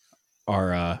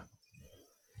are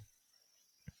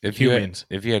humans.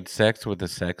 If you had sex with a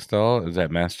sex doll, is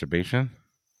that masturbation?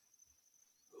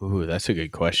 Ooh, that's a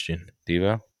good question.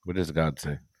 Devo, what does God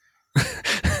say?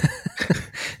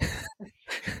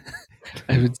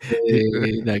 I would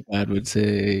say that God would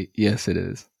say, yes, it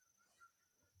is.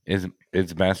 Is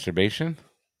masturbation?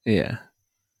 Yeah.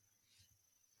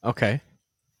 Okay.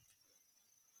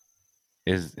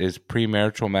 Is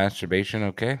premarital masturbation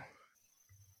okay?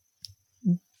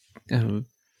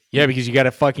 Yeah, because you got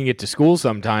to fucking get to school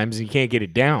sometimes and you can't get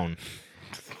it down.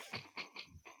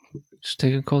 Just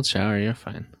take a cold shower. You're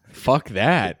fine. Fuck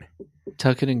that.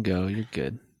 Tuck it and go. You're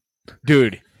good.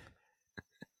 Dude,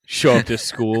 show up to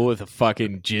school with a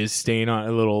fucking jizz stain on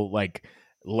a little like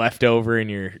leftover in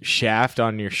your shaft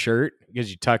on your shirt because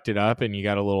you tucked it up and you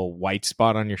got a little white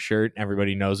spot on your shirt.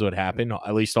 Everybody knows what happened.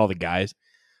 At least all the guys.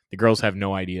 The girls have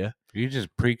no idea. You just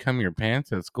pre-cum your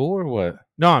pants at school or what?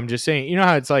 No, I'm just saying, you know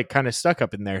how it's like kind of stuck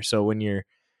up in there. So when you're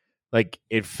like,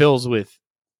 it fills with,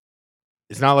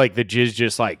 it's not like the jizz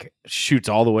just like shoots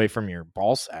all the way from your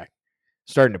ball sack.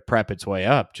 starting to prep its way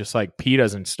up. Just like pee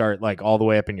doesn't start like all the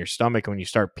way up in your stomach. When you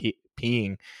start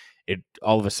peeing, it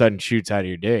all of a sudden shoots out of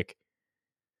your dick.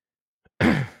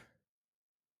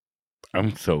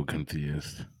 I'm so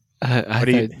confused. I thought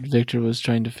Victor was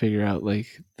trying to figure out like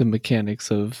the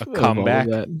mechanics of a comeback.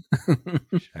 All of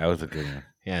that. That was a good one.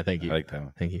 Yeah, thank you. I like that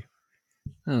one. Thank you.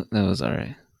 Oh, that was all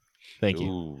right. Thank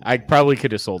you. I probably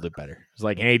could have sold it better. It's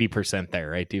like 80% there,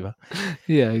 right, Diva?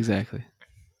 Yeah, exactly.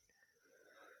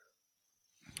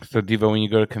 So, Diva, when you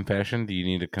go to confession, do you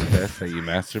need to confess that you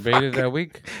masturbated that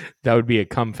week? That would be a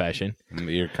confession.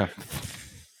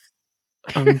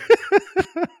 I'm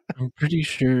pretty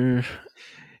sure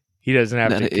he doesn't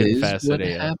have to confess what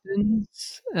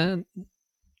happens at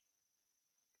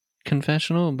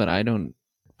confessional, but I don't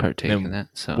partake in that.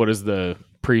 So, what does the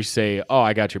priest say? Oh,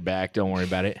 I got your back. Don't worry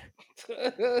about it.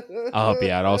 I'll help you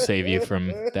out. I'll save you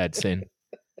from that sin.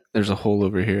 There's a hole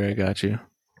over here. I got you.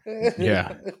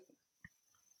 Yeah.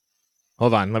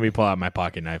 Hold on. Let me pull out my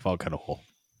pocket knife. I'll cut a hole.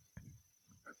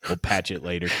 We'll patch it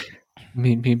later.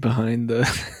 Meet me behind the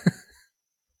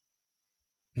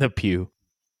pew.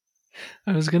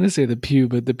 I was gonna say the pew,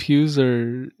 but the pews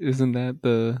isn't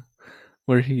that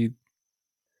where he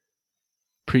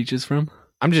preaches from?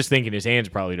 I'm just thinking his hands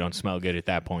probably don't smell good at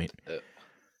that point.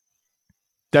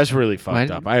 That's really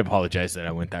fucked up. I apologize that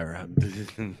I went that route.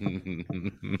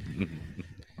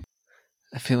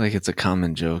 I feel like it's a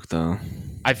common joke, though.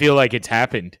 I feel like it's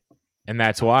happened, and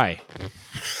that's why.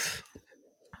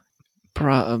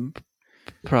 Probably.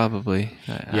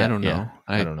 I don't know. Yeah.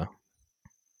 I don't know.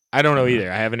 I don't know either.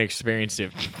 I haven't experienced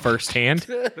it firsthand.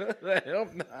 I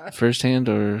hope not. Firsthand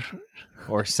or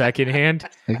secondhand?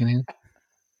 Secondhand?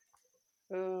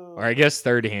 Or I guess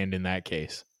third hand in that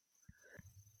case.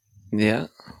 Yeah.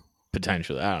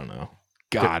 Potentially. I don't know.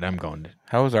 God, I'm going to.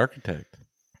 How was Architect?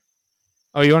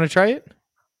 Oh, you want to try it?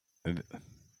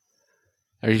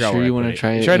 Are you sure you want to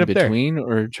try it in between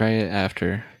or try it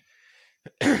after?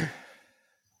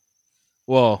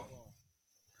 Well,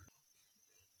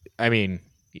 I mean,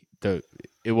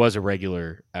 it was a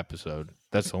regular episode.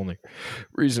 That's the only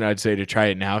reason I'd say to try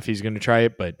it now if he's going to try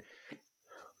it. But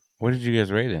what did you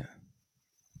guys rate it?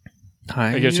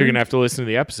 I guess you're going to have to listen to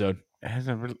the episode. It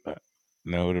hasn't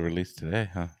no, it released today,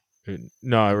 huh?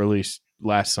 No, it released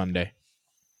last Sunday.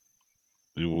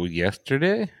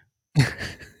 Yesterday?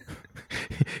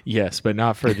 Yes, but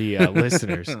not for the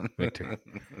listeners, Victor.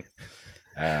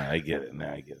 I get it.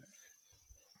 Now I get it.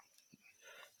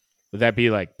 Would that be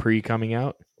like pre-coming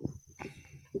out?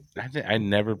 I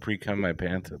never pre-cum my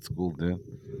pants at school, dude.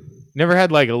 Never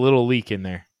had like a little leak in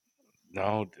there?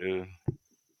 No, dude.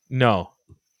 No.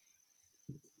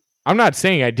 I'm not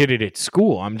saying I did it at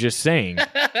school. I'm just saying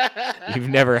you've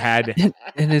never had.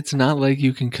 And it's not like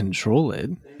you can control it.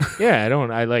 Yeah,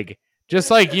 I like, just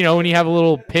like, you know, when you have a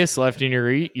little piss left in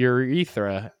your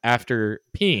urethra after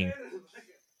peeing. It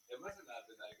must have not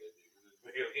been that good,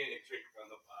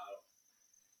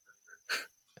 dude.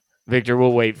 Victor,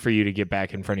 we'll wait for you to get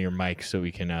back in front of your mic so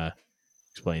we can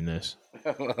explain this.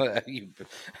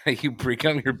 you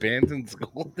pre-cum your pants in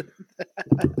school?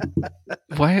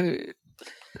 Why?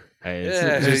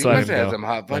 Just let him go. Have some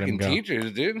hot fucking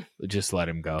teachers, dude. Just let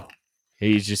him go.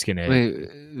 He's just gonna. Wait,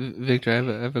 Victor, I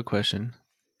have a question.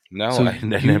 No, so I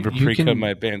never pre-cum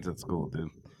my pants at school, dude.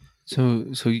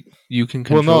 So you can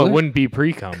control Well, no, it wouldn't be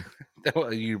pre-cum.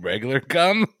 You regular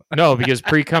cum? No, because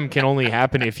pre-cum can only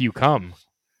happen if you cum.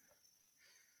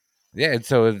 Yeah,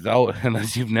 so it's all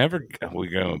unless you've never. We're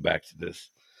going back to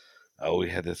this. Oh, we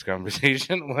had this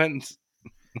conversation once.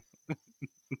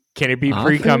 Can it be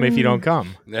pre-cum if you don't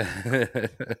cum?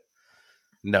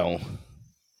 No.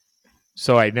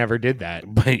 So I never did that.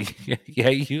 But yeah,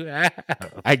 you have.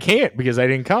 I can't because I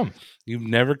didn't cum. You've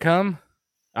never come?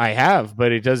 I have,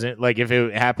 but it doesn't, like, if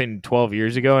it happened 12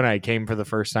 years ago and I came for the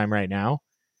first time right now,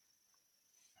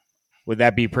 would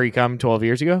that be pre-cum 12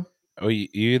 years ago? Oh, you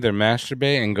either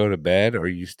masturbate and go to bed or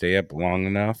you stay up long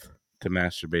enough to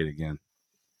masturbate again.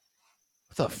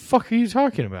 What the fuck are you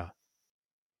talking about?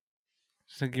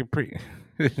 It's like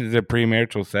is it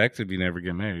premarital sex if you never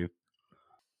get married?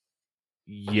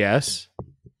 Yes,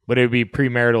 but it would be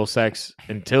premarital sex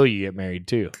until you get married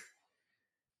too.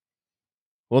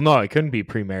 Well, no, it couldn't be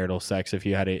premarital sex if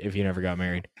you never got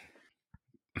married.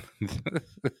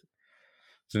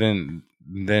 So then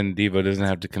Devo doesn't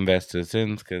have to confess to his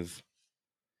sins because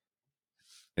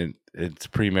it's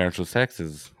premarital sex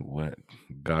is what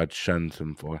God shuns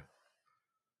him for.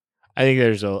 I think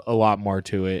there's a lot more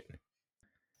to it.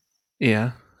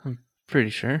 Yeah, I'm pretty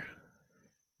sure.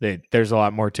 There's a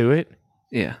lot more to it?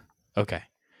 Yeah. Okay.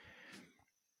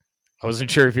 I wasn't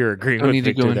sure if you were agreeing with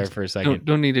Victor there for a second.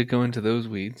 Don't need to go into those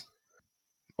weeds.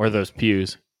 Or those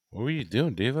pews. What were you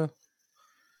doing, Diva?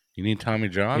 You need Tommy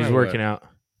John? He's working out.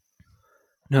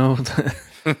 No,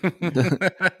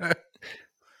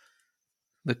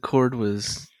 the cord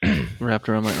was wrapped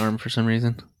around my arm for some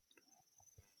reason.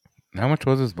 How much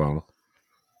was this bottle?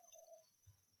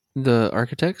 The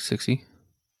Architect, 60.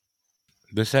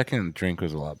 The second drink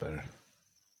was a lot better.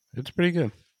 It's pretty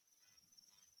good.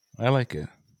 I like it.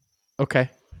 Okay.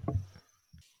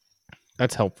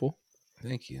 That's helpful.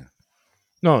 Thank you.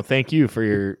 No, thank you for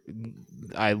your...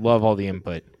 I love all the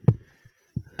input.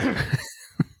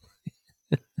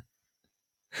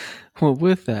 Well,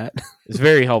 with that... It's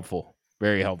very helpful.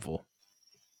 Very helpful.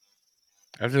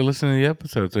 After listening to the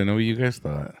episodes, I know what you guys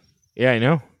thought. Yeah, I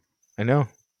know.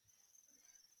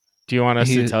 Do you want us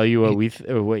to tell you what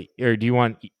or do you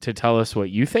want to tell us what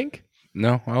you think?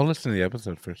 No, I'll listen to the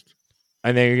episode first.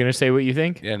 And then you're going to say what you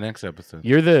think? Yeah, next episode.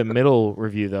 You're the middle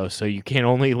review, though, so you can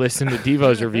only listen to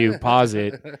Devo's review, pause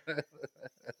it,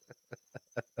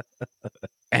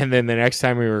 and then the next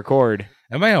time we record...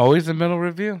 Am I always the middle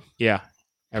review? Yeah.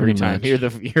 Every time.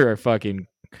 Much. You're a fucking...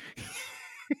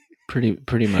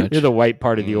 pretty much. You're the white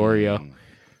part of the Oreo.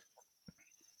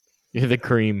 You're the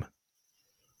cream.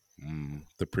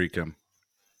 The pre-cum.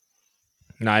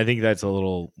 No, I think that's a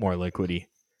little more liquidy.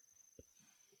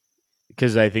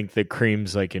 Because I think the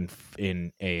cream's like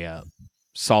in a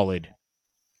solid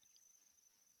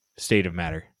state of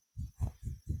matter.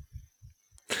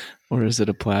 Or is it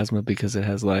a plasma because it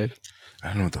has life? I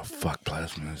don't know what the fuck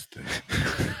plasma is, dude.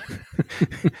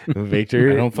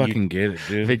 Victor, I don't fucking get it,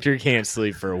 dude. Victor can't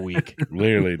sleep for a week.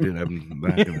 Literally, dude. I'm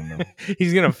not gonna know.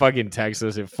 He's gonna fucking text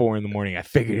us at 4 a.m. I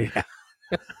figured it out.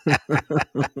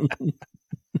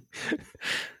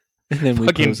 And then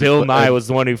fucking Bill Nye was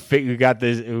the one who got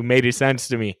this, who made it sense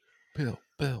to me. Bill.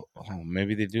 Oh,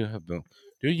 maybe they do have Bill.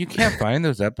 Dude, you can't find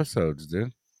those episodes,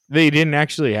 dude. They didn't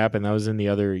actually happen. That was in the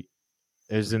other. It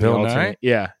was in Bill the alternate. Nye?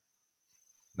 Yeah.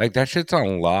 Like, that shit's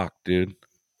on lock, dude.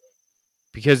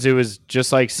 Because it was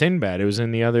just like Sinbad. It was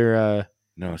in the other...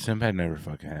 No, Sinbad never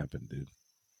fucking happened, dude.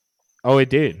 Oh, it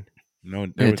did. No,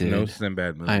 there was no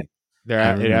Sinbad movie.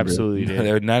 It absolutely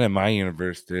did. Not in my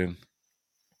universe, dude.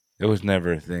 It was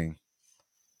never a thing.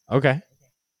 Okay.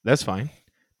 That's fine.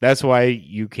 That's why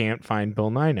you can't find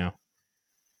Bill Nye now.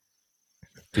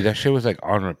 Dude, that shit was like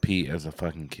on repeat as a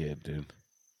fucking kid, dude.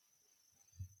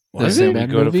 The Sinbad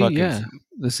movie? Yeah.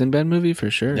 The Sinbad movie for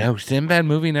sure. No, Sinbad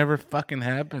movie never fucking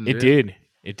happened. It did.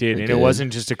 It did. And it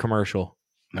wasn't just a commercial.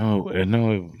 No.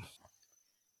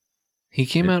 He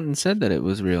came out and said that it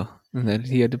was real and that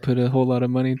he had to put a whole lot of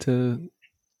money to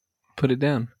put it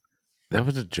down. That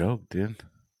was a joke, dude.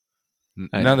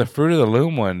 Now the Fruit of the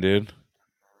Loom one, dude.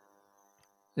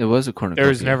 It was a cornucopia. There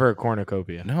was never a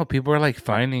cornucopia. No, people are like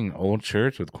finding old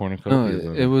shirts with cornucopias.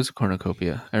 No, it was a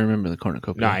cornucopia. I remember the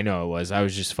cornucopia. No, I know it was. I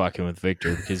was just fucking with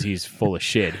Victor because he's full of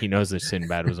shit. He knows that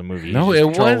Sinbad was a movie. No,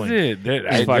 it wasn't.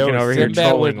 He's fucking over here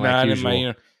trolling like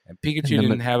usual. And Pikachu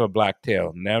didn't have a black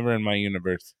tail. Never in my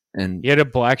universe. And he had a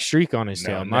black streak on his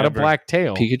tail, not a black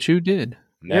tail. Pikachu did.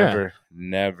 Never.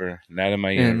 Not in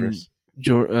my universe.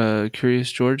 Curious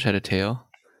George had a tail.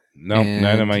 No,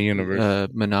 not in my universe.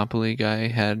 Monopoly guy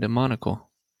had a monocle.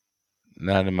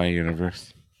 Not in my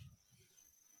universe.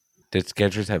 Did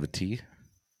Skechers have a T?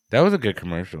 That was a good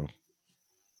commercial.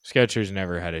 Skechers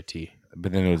never had a T.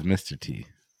 But then it was Mr. T.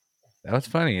 That was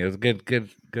funny. It was a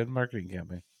good marketing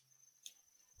campaign.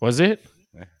 Was it?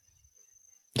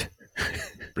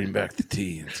 Bring back the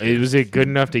T. Was it good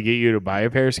enough to get you to buy a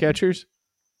pair of Skechers?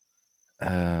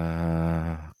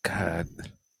 God.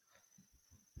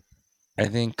 I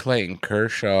think Clayton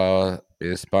Kershaw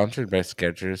is sponsored by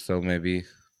Skechers, so maybe...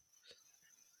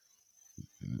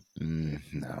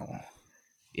 No.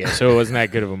 Yeah, so it wasn't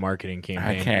that good of a marketing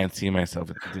campaign. I can't see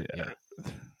myself...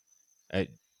 Yeah.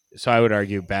 So I would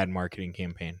argue bad marketing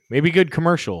campaign. Maybe good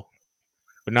commercial,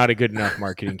 but not a good enough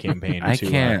marketing campaign. I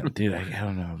can't, dude. I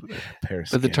don't know.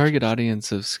 But the target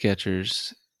audience of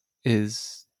Skechers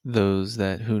is those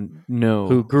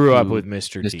who grew up with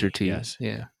Mr. T. Mr. T. Yes.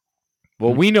 Yeah.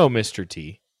 Well, we know Mr.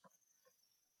 T.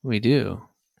 We do.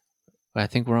 But I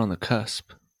think we're on the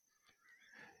cusp.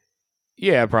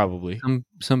 Yeah, probably.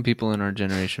 Some people in our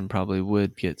generation probably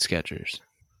would get Skechers.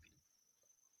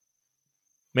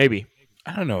 Maybe.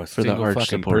 I don't know a single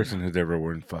fucking person who's ever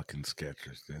worn fucking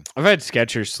Skechers, dude. I've had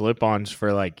Skechers slip-ons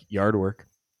for like yard work.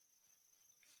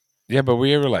 Yeah, but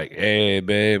we ever like, hey,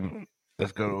 babe,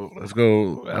 let's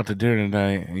go out to dinner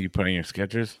tonight, and you put on your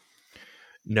Skechers?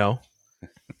 No.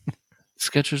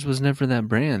 Skechers was never that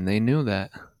brand. They knew that.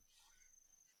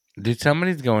 Dude,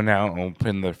 somebody's going out and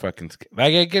putting their fucking...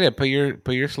 Like, I get it. Put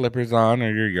your slippers on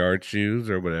or your yard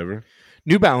shoes or whatever.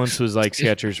 New Balance was like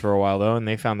Skechers for a while though, and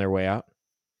they found their way out.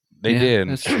 They did.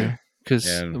 That's true. Because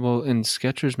and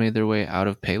Skechers made their way out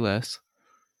of Payless.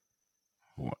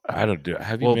 I don't do.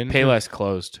 Have you been? Payless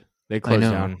closed. They closed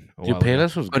down. Dude,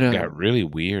 Payless got really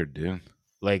weird, dude.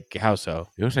 Like how so?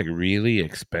 It was like really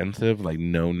expensive, like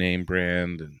no name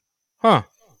brand, and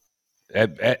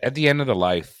At the end of the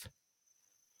life,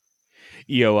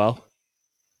 EOL.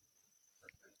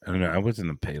 I don't know. I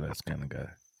wasn't a Payless kind of guy.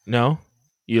 No,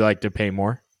 you like to pay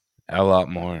more. A lot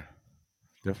more.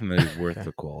 Definitely worth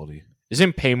the quality.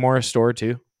 Isn't Paymore a store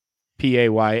too?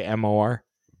 Paymor.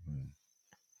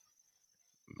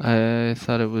 I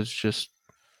thought it was just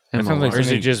MOR. Like or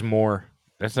is it just more?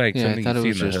 That's like something I thought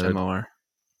you see it was just MOR.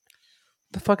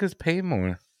 The fuck is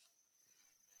Paymore?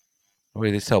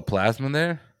 Wait, they sell plasma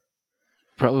there?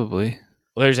 Probably.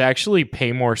 Well, there's actually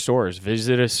Paymore stores.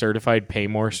 Visit a certified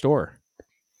Paymore store.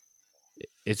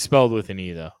 It's spelled with an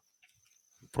E though.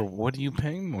 For what are you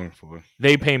paying more for?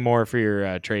 They pay more for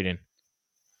your trade-in.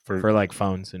 For like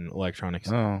phones and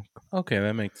electronics. Oh, okay,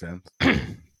 that makes sense.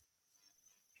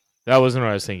 That wasn't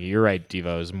what I was thinking. You're right,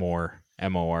 Devo is more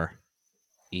MOR.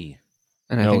 E.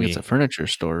 And I think it's a furniture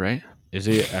store, right? Is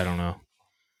it? I don't know.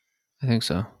 I think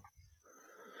so.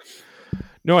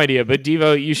 No idea, but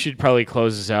Devo, you should probably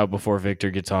close this out before Victor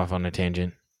gets off on a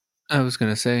tangent. I was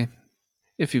going to say,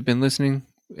 if you've been listening,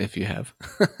 if you have,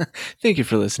 thank you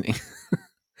for listening.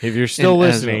 If you're still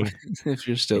listening. If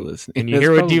you're still listening. And you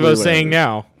hear what Devo's saying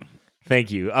now,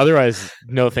 thank you. Otherwise,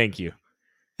 no thank you.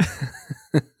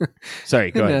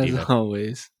 Sorry, go ahead, Devo. As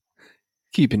always,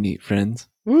 keep it neat, friends.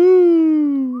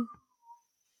 Woo!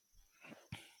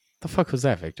 The fuck was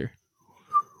that, Victor?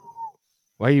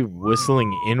 Why are you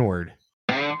whistling inward?